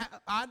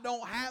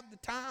don't have the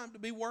time to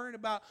be worrying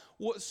about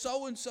what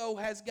so and so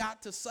has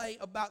got to say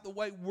about the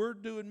way we're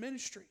doing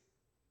ministry.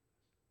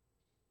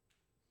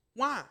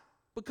 Why?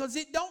 Because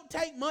it don't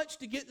take much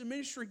to get the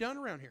ministry done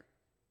around here.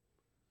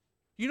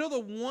 You know the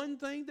one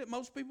thing that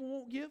most people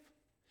won't give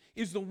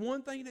is the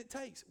one thing that it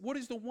takes. What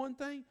is the one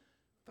thing?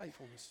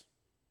 Faithfulness.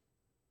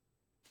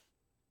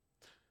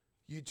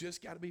 You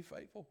just got to be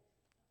faithful.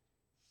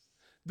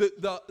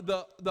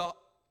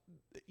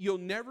 You'll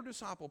never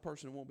disciple a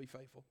person that won't be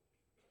faithful.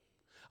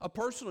 A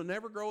person will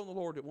never grow in the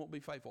Lord that won't be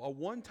faithful. A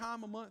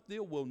one-time-a-month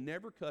deal will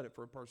never cut it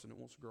for a person that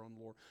wants to grow in the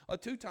Lord. A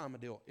two-time a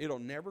deal, it'll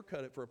never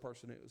cut it for a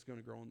person that is going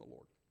to grow in the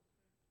Lord.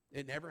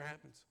 It never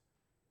happens.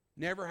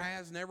 Never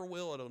has, never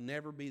will. It'll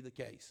never be the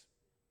case.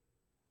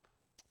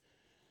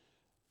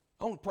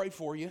 I want to pray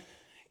for you.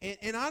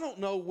 And I don't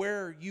know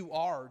where you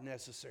are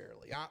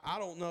necessarily. I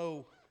don't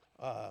know.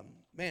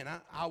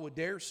 I would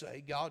dare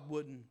say God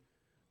wouldn't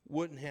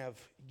have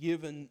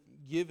given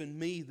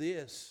me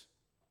this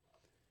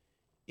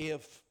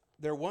if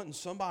there wasn't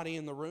somebody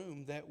in the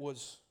room that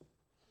was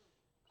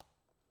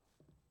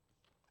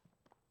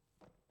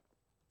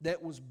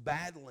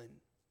battling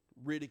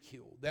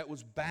ridicule, that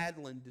was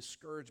battling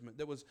discouragement,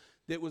 that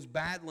was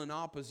battling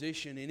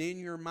opposition, and in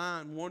your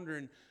mind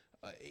wondering,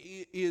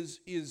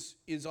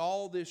 is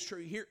all this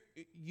true? Here,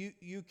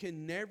 you'll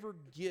never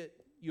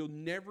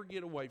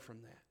get away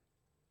from that.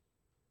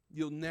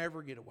 You'll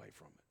never get away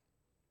from it.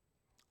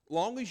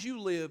 Long as you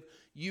live,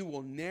 you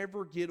will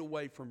never get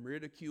away from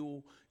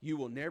ridicule. You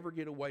will never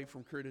get away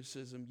from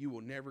criticism. You will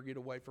never get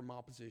away from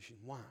opposition.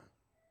 Why?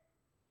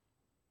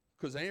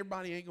 Because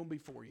everybody ain't going to be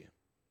for you.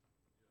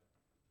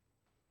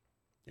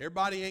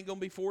 Everybody ain't going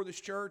to be for this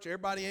church.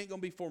 Everybody ain't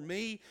going to be for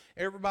me.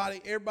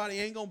 Everybody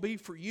ain't going to be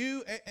for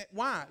you.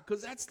 Why?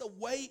 Because that's the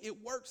way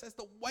it works. That's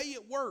the way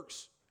it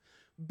works.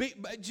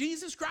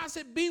 Jesus Christ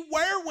said,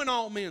 beware when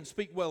all men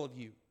speak well of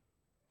you.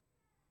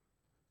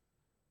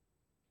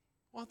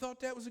 Well, I thought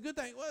that was a good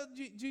thing. Well,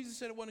 Jesus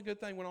said it wasn't a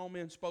good thing when all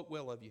men spoke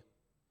well of you.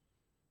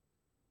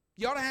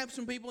 You ought to have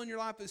some people in your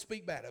life that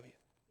speak bad of you.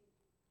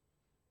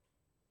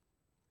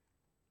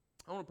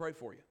 I want to pray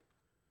for you.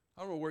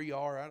 I don't know where you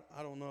are.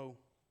 I don't know.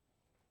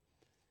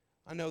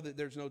 I know that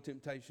there's no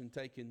temptation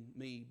taking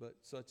me, but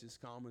such is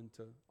common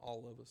to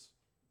all of us.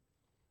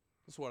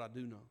 That's what I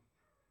do know.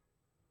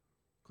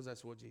 Because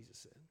that's what Jesus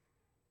said.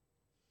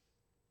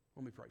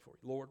 Let me pray for you.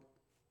 Lord,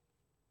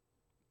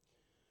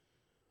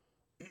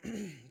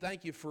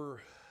 thank you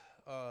for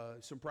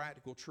some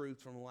practical truth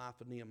from the life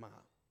of Nehemiah.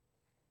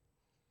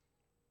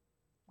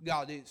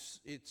 God, it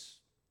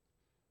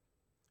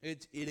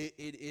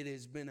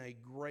has been a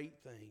great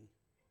thing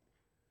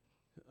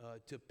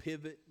to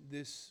pivot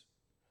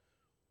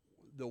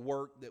the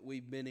work that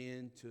we've been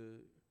in to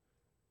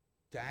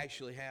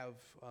actually have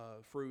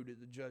fruit at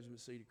the judgment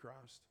seat of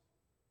Christ.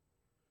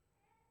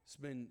 It's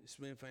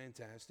been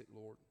fantastic,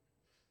 Lord.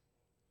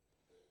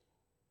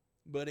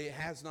 But it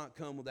has not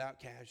come without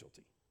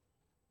casualty.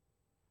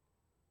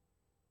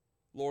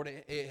 Lord,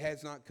 it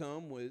has not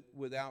come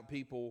without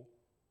people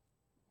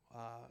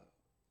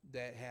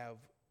that have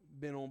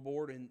been on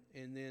board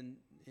and then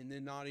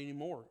not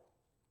anymore.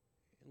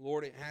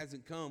 Lord, it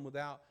hasn't come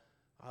without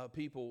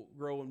people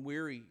growing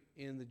weary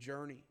in the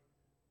journey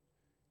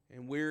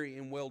and weary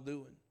in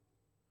well-doing.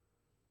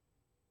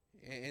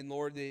 And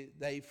Lord,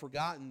 they've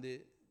forgotten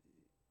that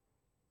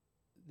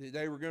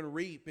they were going to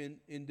reap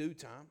in due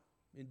time,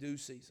 in due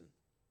season.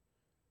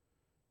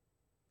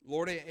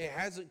 Lord, it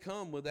hasn't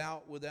come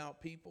without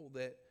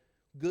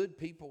good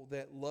people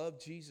that love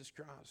Jesus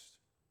Christ,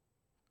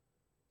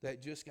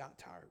 that just got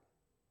tired,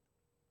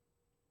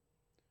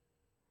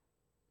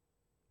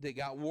 that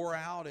got wore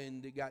out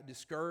and that got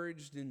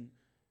discouraged, and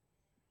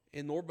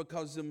Lord,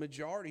 because the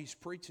majority is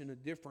preaching a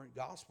different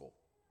gospel.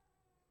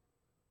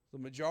 The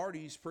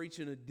majority is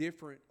preaching a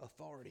different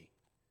authority.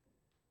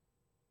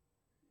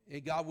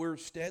 And God, we're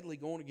steadily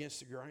going against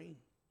the grain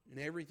in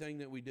everything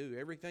that we do,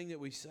 everything that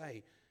we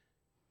say.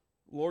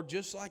 Lord,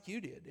 just like you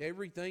did,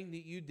 everything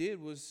that you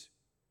did was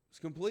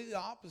completely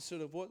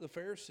opposite of what the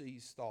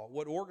Pharisees thought,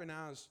 what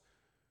organized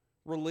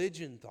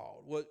religion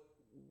thought, what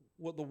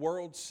the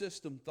world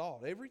system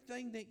thought.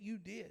 Everything that you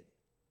did.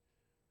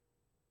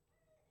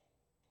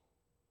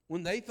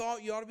 When they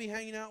thought you ought to be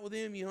hanging out with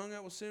them, you hung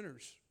out with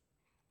sinners.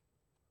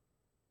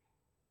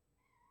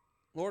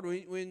 Lord,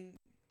 when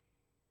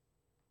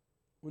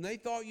they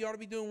thought you ought to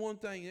be doing one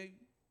thing,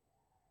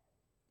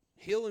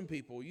 healing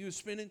people, you were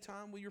spending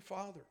time with your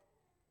Father.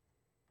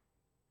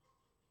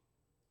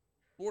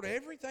 Lord,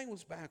 everything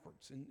was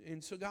backwards.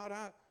 And so, God,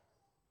 I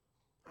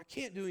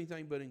can't do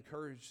anything but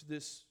encourage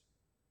this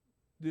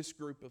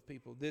group of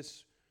people,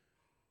 this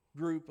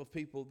group of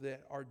people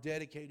that are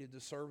dedicated to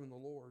serving the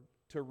Lord,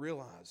 to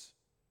realize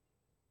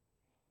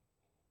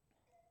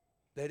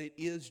that it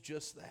is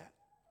just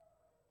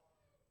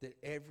that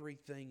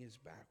everything is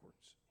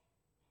backwards.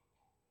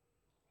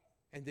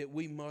 And that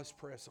we must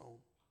press on.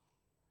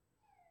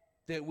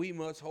 That we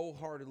must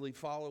wholeheartedly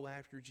follow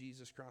after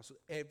Jesus Christ with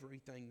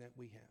everything that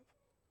we have.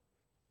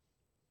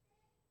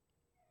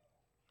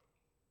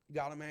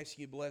 God, I'm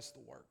asking you to bless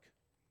the work.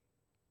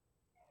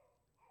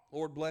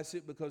 Lord, bless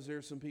it, because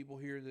there's some people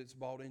here that's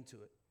bought into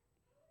it.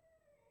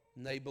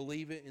 And they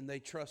believe it and they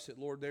trust it.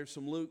 Lord, there's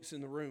some Lukes in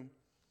the room.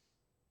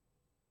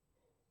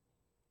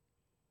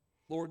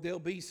 Lord, there'll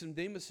be some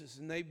Demases,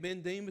 and they've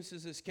been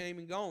Demases that's came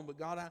and gone. But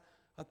God,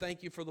 I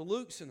thank you for the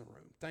Lukes in the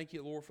room. Thank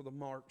you, Lord, for the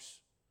Marks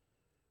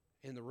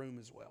in the room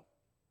as well.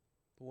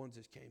 The ones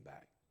that came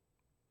back.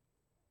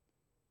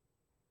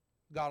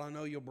 God, I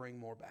know you'll bring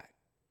more back.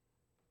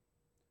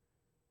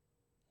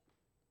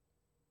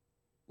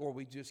 Lord,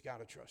 we just got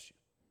to trust you.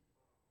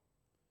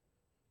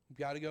 We've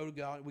got to go to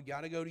God. We've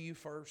got to go to you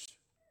first.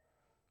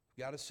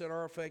 We've got to set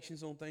our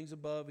affections on things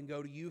above and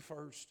go to you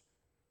first.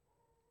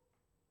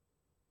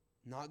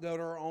 Not go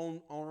to our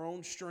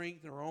own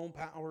strength and our own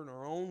power and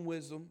our own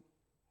wisdom,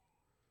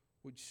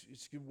 which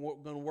is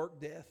going to work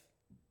death.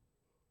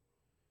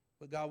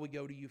 But God, we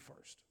go to you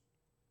first.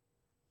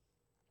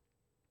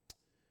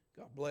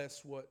 God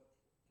bless what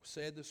was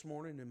said this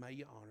morning, and may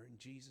you honor in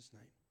Jesus'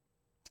 name.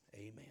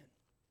 Amen.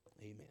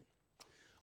 Amen.